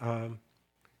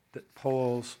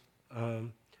polls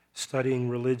studying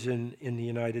religion in the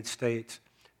United States,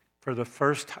 for the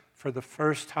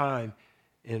first time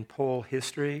in poll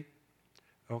history,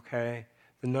 okay,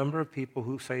 the number of people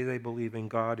who say they believe in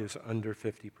God is under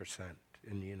 50%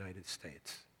 in the United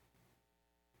States.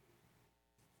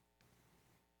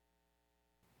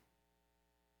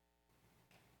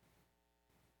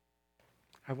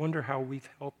 I wonder how we've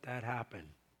helped that happen.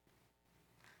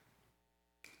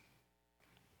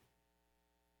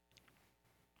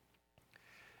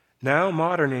 Now,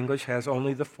 modern English has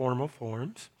only the formal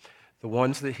forms. The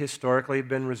ones that historically have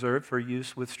been reserved for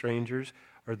use with strangers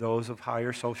are those of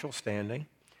higher social standing.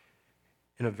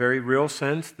 In a very real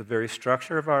sense, the very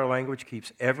structure of our language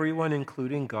keeps everyone,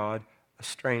 including God, a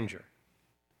stranger.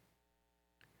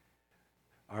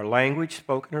 Our language,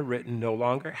 spoken or written, no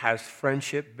longer has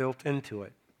friendship built into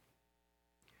it.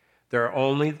 There are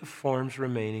only the forms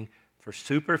remaining for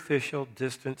superficial,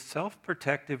 distant,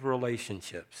 self-protective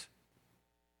relationships.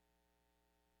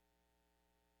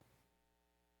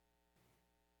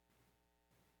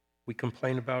 We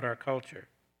complain about our culture.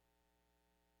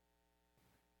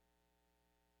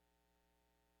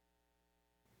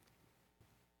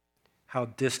 How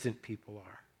distant people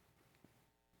are.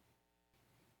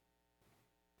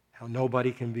 How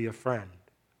nobody can be a friend.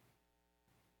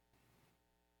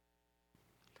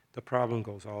 The problem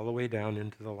goes all the way down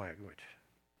into the language.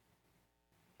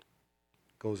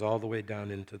 Goes all the way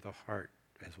down into the heart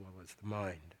as well as the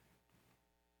mind.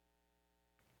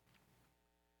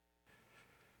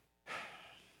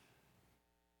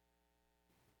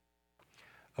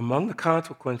 Among the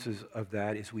consequences of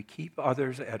that is we keep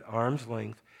others at arm's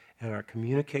length, and our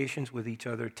communications with each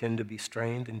other tend to be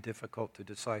strained and difficult to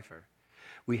decipher.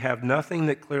 We have nothing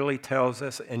that clearly tells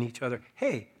us and each other,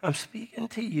 hey, I'm speaking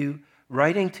to you,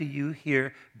 writing to you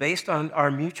here, based on our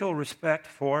mutual respect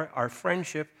for our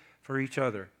friendship for each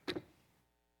other.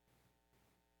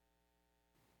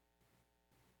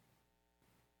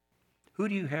 Who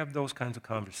do you have those kinds of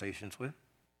conversations with?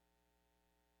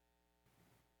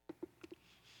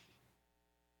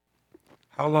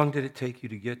 How long did it take you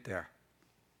to get there?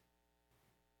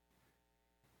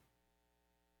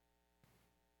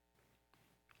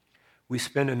 We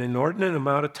spend an inordinate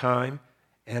amount of time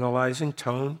analyzing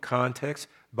tone, context,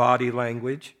 body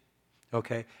language.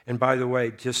 Okay? And by the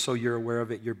way, just so you're aware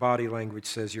of it, your body language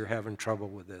says you're having trouble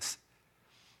with this.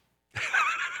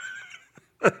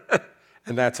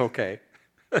 And that's okay.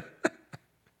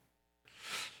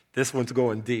 This one's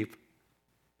going deep.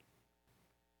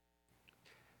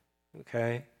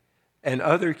 Okay? And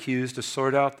other cues to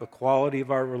sort out the quality of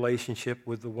our relationship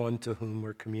with the one to whom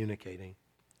we're communicating.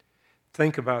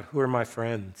 Think about, who are my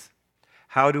friends?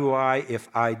 How do I, if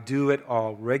I do at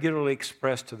all, regularly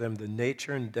express to them the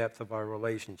nature and depth of our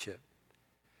relationship?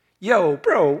 Yo,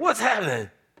 bro, what's happening?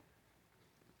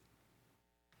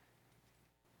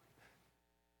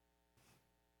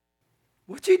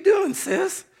 What you doing,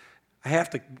 sis? I have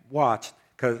to watch,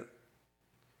 because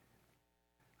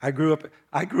I grew up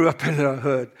in the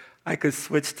hood. I could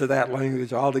switch to that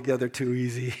language altogether too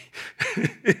easy.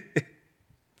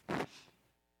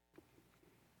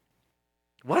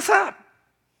 What's up?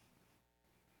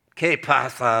 ¿Qué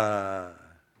pasa?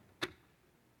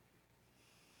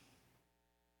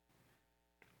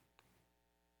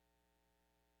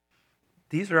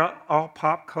 These are all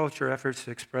pop culture efforts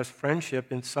to express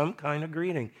friendship in some kind of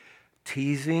greeting.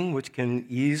 Teasing, which can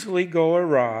easily go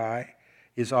awry,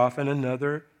 is often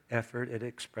another effort at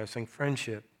expressing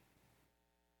friendship.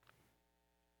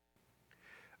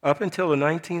 Up until the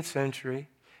 19th century,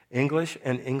 English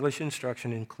and English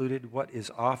instruction included what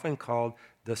is often called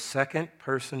the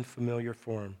second-person familiar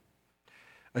form.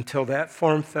 Until that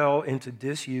form fell into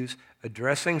disuse,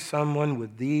 addressing someone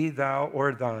with thee, thou,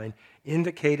 or thine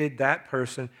indicated that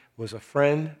person was a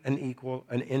friend, an equal,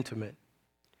 an intimate.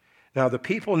 Now, the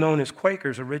people known as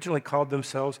Quakers originally called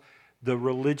themselves the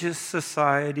Religious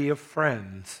Society of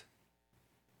Friends.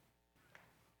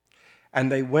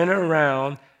 And they went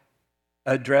around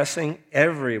addressing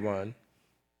everyone,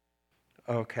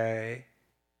 okay,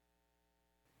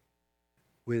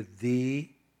 with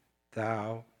thee,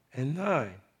 thou, and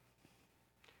thine.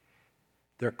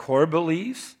 Their core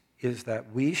beliefs is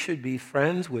that we should be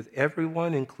friends with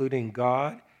everyone, including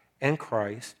God and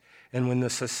Christ. And when the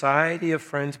Society of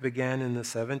Friends began in the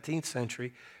 17th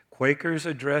century, Quakers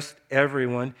addressed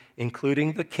everyone,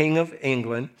 including the King of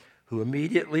England, who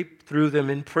immediately threw them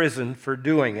in prison for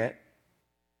doing it.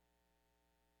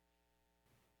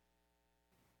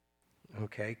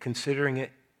 Okay, considering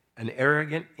it an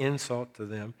arrogant insult to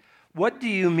them. What do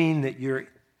you mean that you're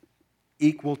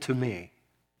equal to me?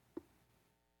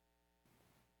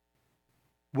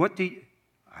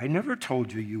 I never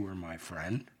told you you were my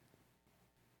friend.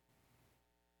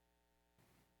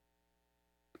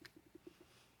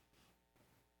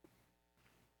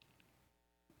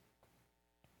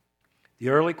 The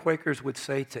early Quakers would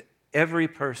say to every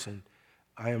person,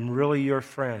 I am really your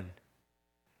friend,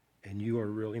 and you are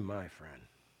really my friend.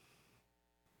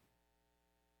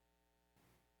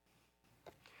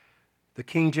 The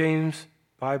King James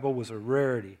Bible was a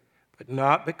rarity, but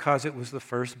not because it was the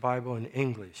first Bible in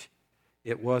English.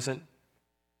 It wasn't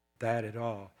that at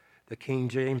all. The King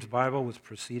James Bible was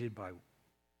preceded by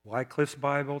Wycliffe's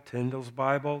Bible, Tyndale's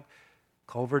Bible,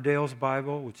 Coverdale's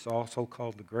Bible, which is also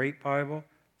called the Great Bible,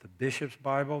 the Bishop's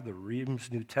Bible, the Reams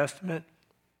New Testament.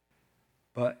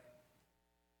 But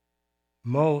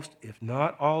most, if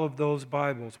not all of those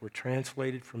Bibles were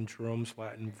translated from Jerome's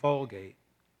Latin Vulgate.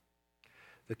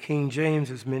 The King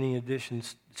James, as many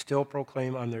editions still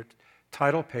proclaim on their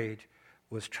title page,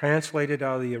 was translated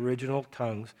out of the original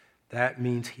tongues. That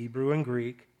means Hebrew and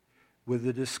Greek, with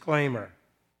the disclaimer,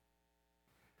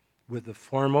 with the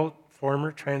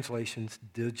former translations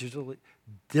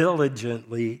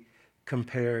diligently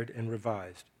compared and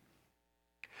revised.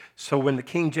 So when the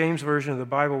King James Version of the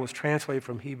Bible was translated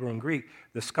from Hebrew and Greek,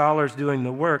 the scholars doing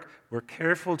the work were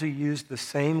careful to use the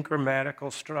same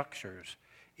grammatical structures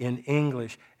in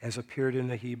English as appeared in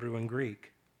the Hebrew and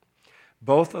Greek.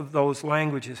 Both of those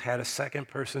languages had a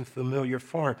second-person familiar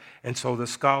form, and so the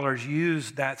scholars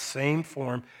used that same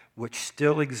form which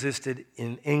still existed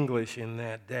in English in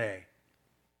that day.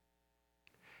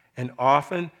 And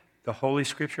often The Holy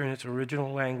Scripture in its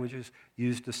original languages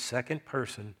used the second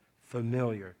person,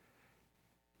 familiar,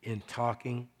 in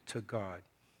talking to God.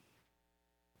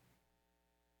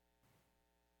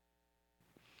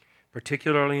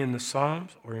 Particularly in the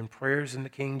Psalms or in prayers in the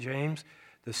King James,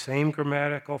 the same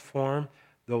grammatical form,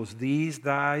 those these,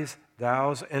 thys,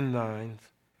 thous, and thines,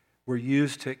 were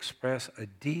used to express a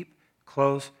deep,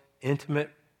 close,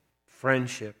 intimate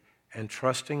friendship and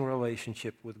trusting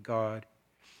relationship with God.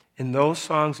 In those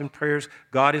songs and prayers,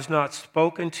 God is not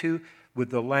spoken to with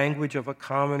the language of a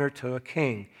commoner to a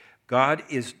king. God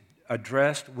is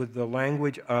addressed with the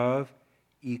language of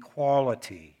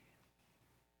equality.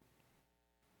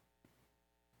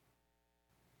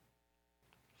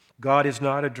 God is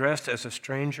not addressed as a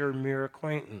stranger or mere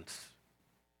acquaintance.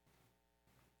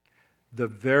 The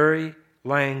very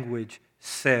language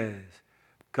says,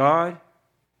 God,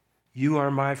 you are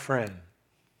my friend,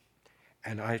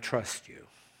 and I trust you.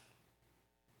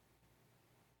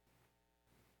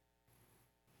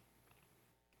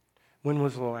 When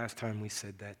was the last time we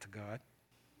said that to God?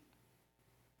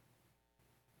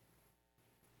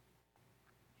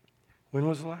 When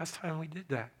was the last time we did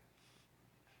that?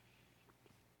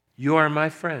 You are my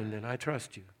friend, and I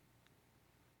trust you.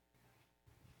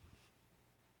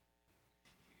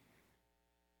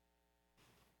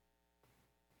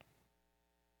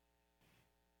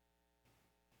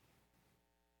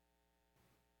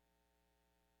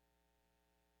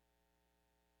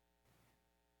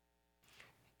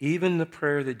 Even the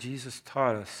prayer that Jesus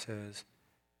taught us says,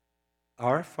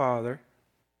 Our Father,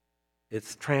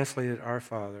 it's translated Our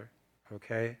Father,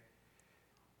 okay?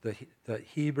 The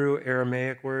Hebrew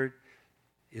Aramaic word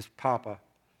is Papa.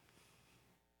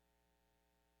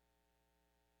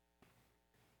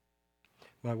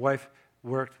 My wife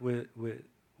worked with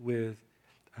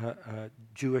a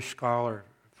Jewish scholar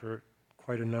for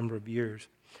quite a number of years,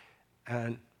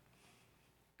 and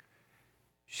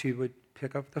she would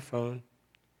pick up the phone,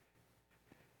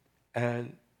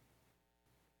 and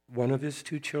one of his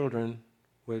two children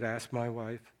would ask my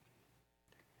wife,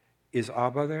 is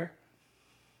Abba there?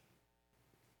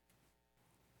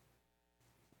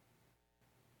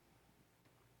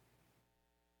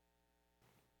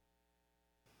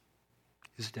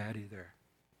 Is Daddy there?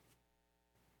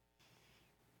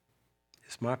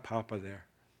 Is my Papa there?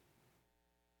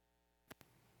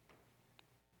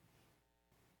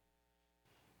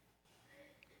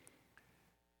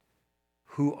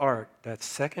 Who art, that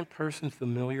second person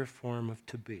familiar form of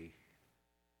to be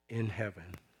in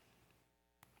heaven.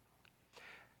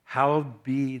 Hallowed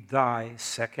be thy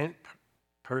second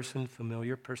person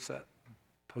familiar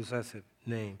possessive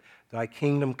name. Thy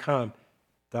kingdom come,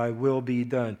 thy will be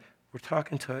done. We're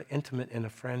talking to an intimate and a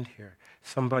friend here,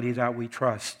 somebody that we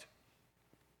trust,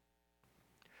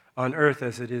 on earth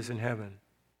as it is in heaven.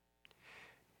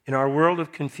 In our world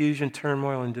of confusion,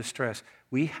 turmoil, and distress,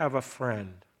 we have a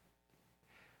friend,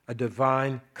 a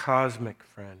divine cosmic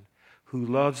friend who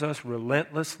loves us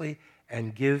relentlessly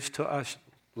and gives to us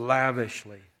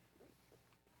lavishly.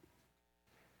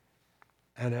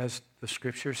 And as the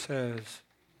scripture says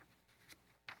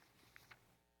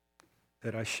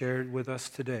that I shared with us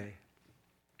today,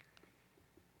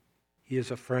 he is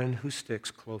a friend who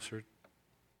sticks closer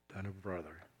than a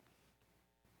brother.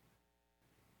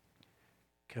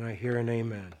 Can I hear an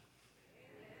amen? Amen.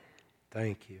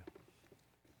 Thank you.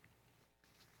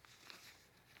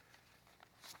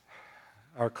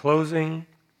 Our closing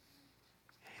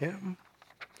hymn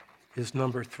is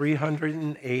number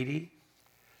 380.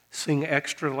 Sing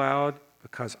extra loud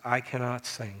because I cannot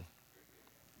sing.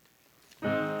 I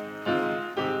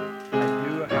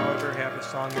do, however, have a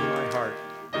song in my heart.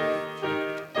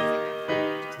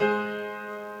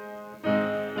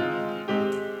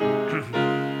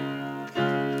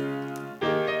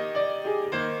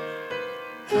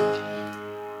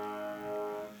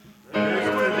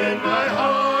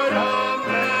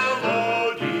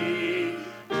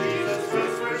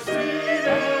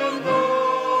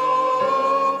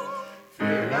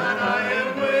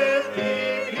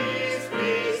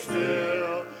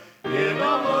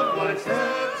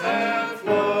 Steps and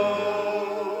flow.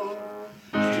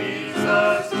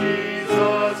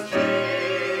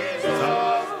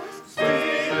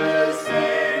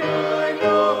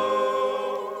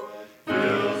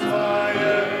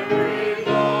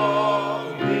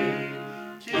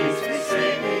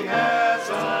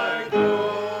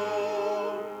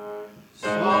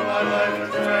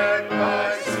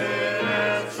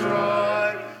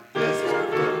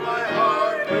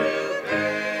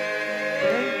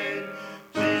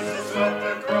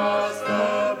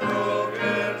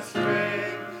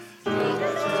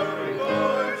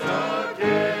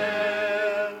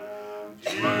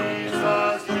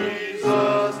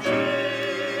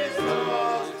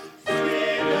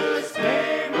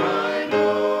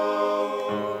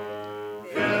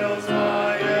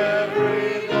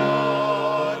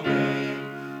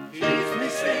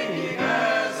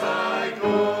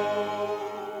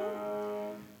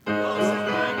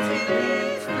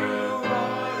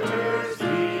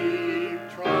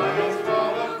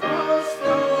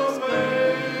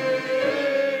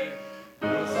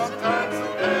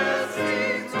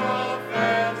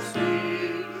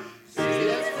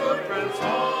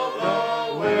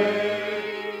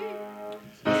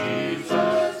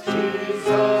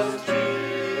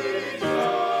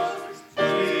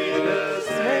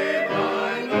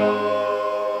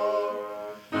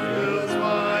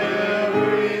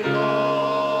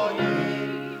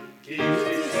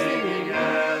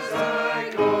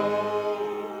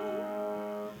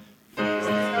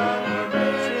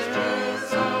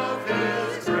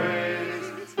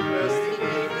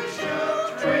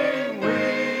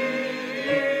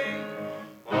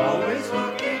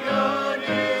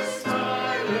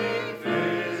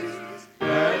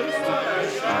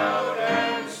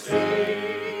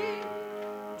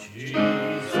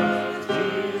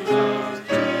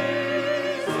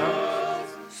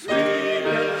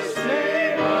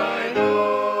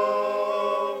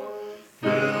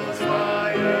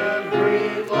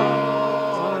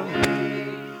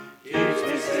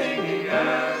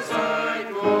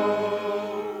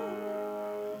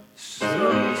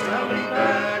 coming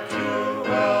back to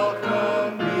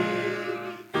welcome me,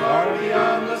 far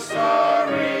beyond the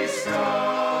starry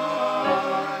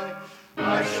sky.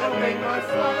 I shall make my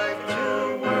flight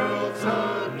to worlds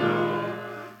unknown.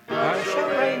 I shall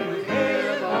reign with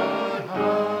him on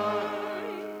high.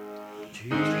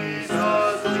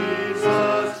 Jesus,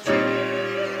 Jesus,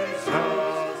 Jesus,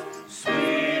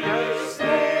 sweetest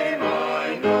name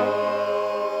I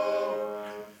know,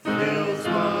 fills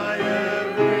my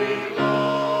every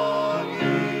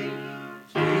longing,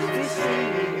 keeps me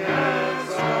singing as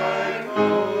I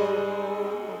go.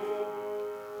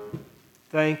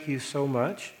 Thank you so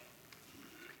much.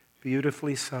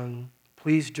 Beautifully sung.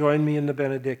 Please join me in the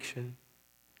benediction.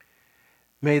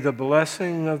 May the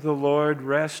blessing of the Lord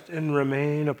rest and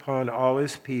remain upon all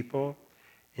his people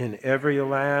in every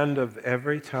land of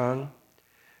every tongue.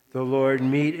 The Lord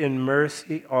meet in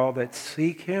mercy all that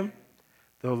seek him.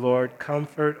 The Lord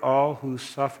comfort all who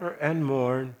suffer and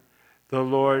mourn. The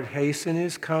Lord hasten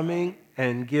his coming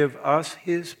and give us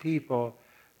his people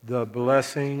the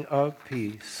blessing of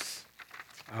peace.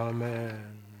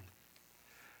 Amen.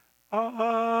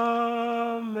 Amen.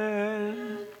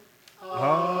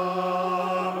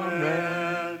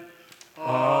 Amen.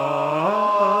 Amen.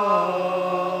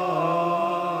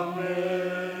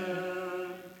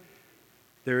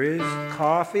 There is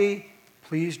coffee.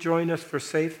 Please join us for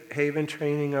Safe Haven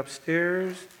training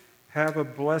upstairs. Have a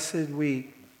blessed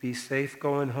week. Be safe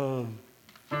going home.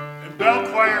 And bell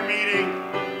choir meeting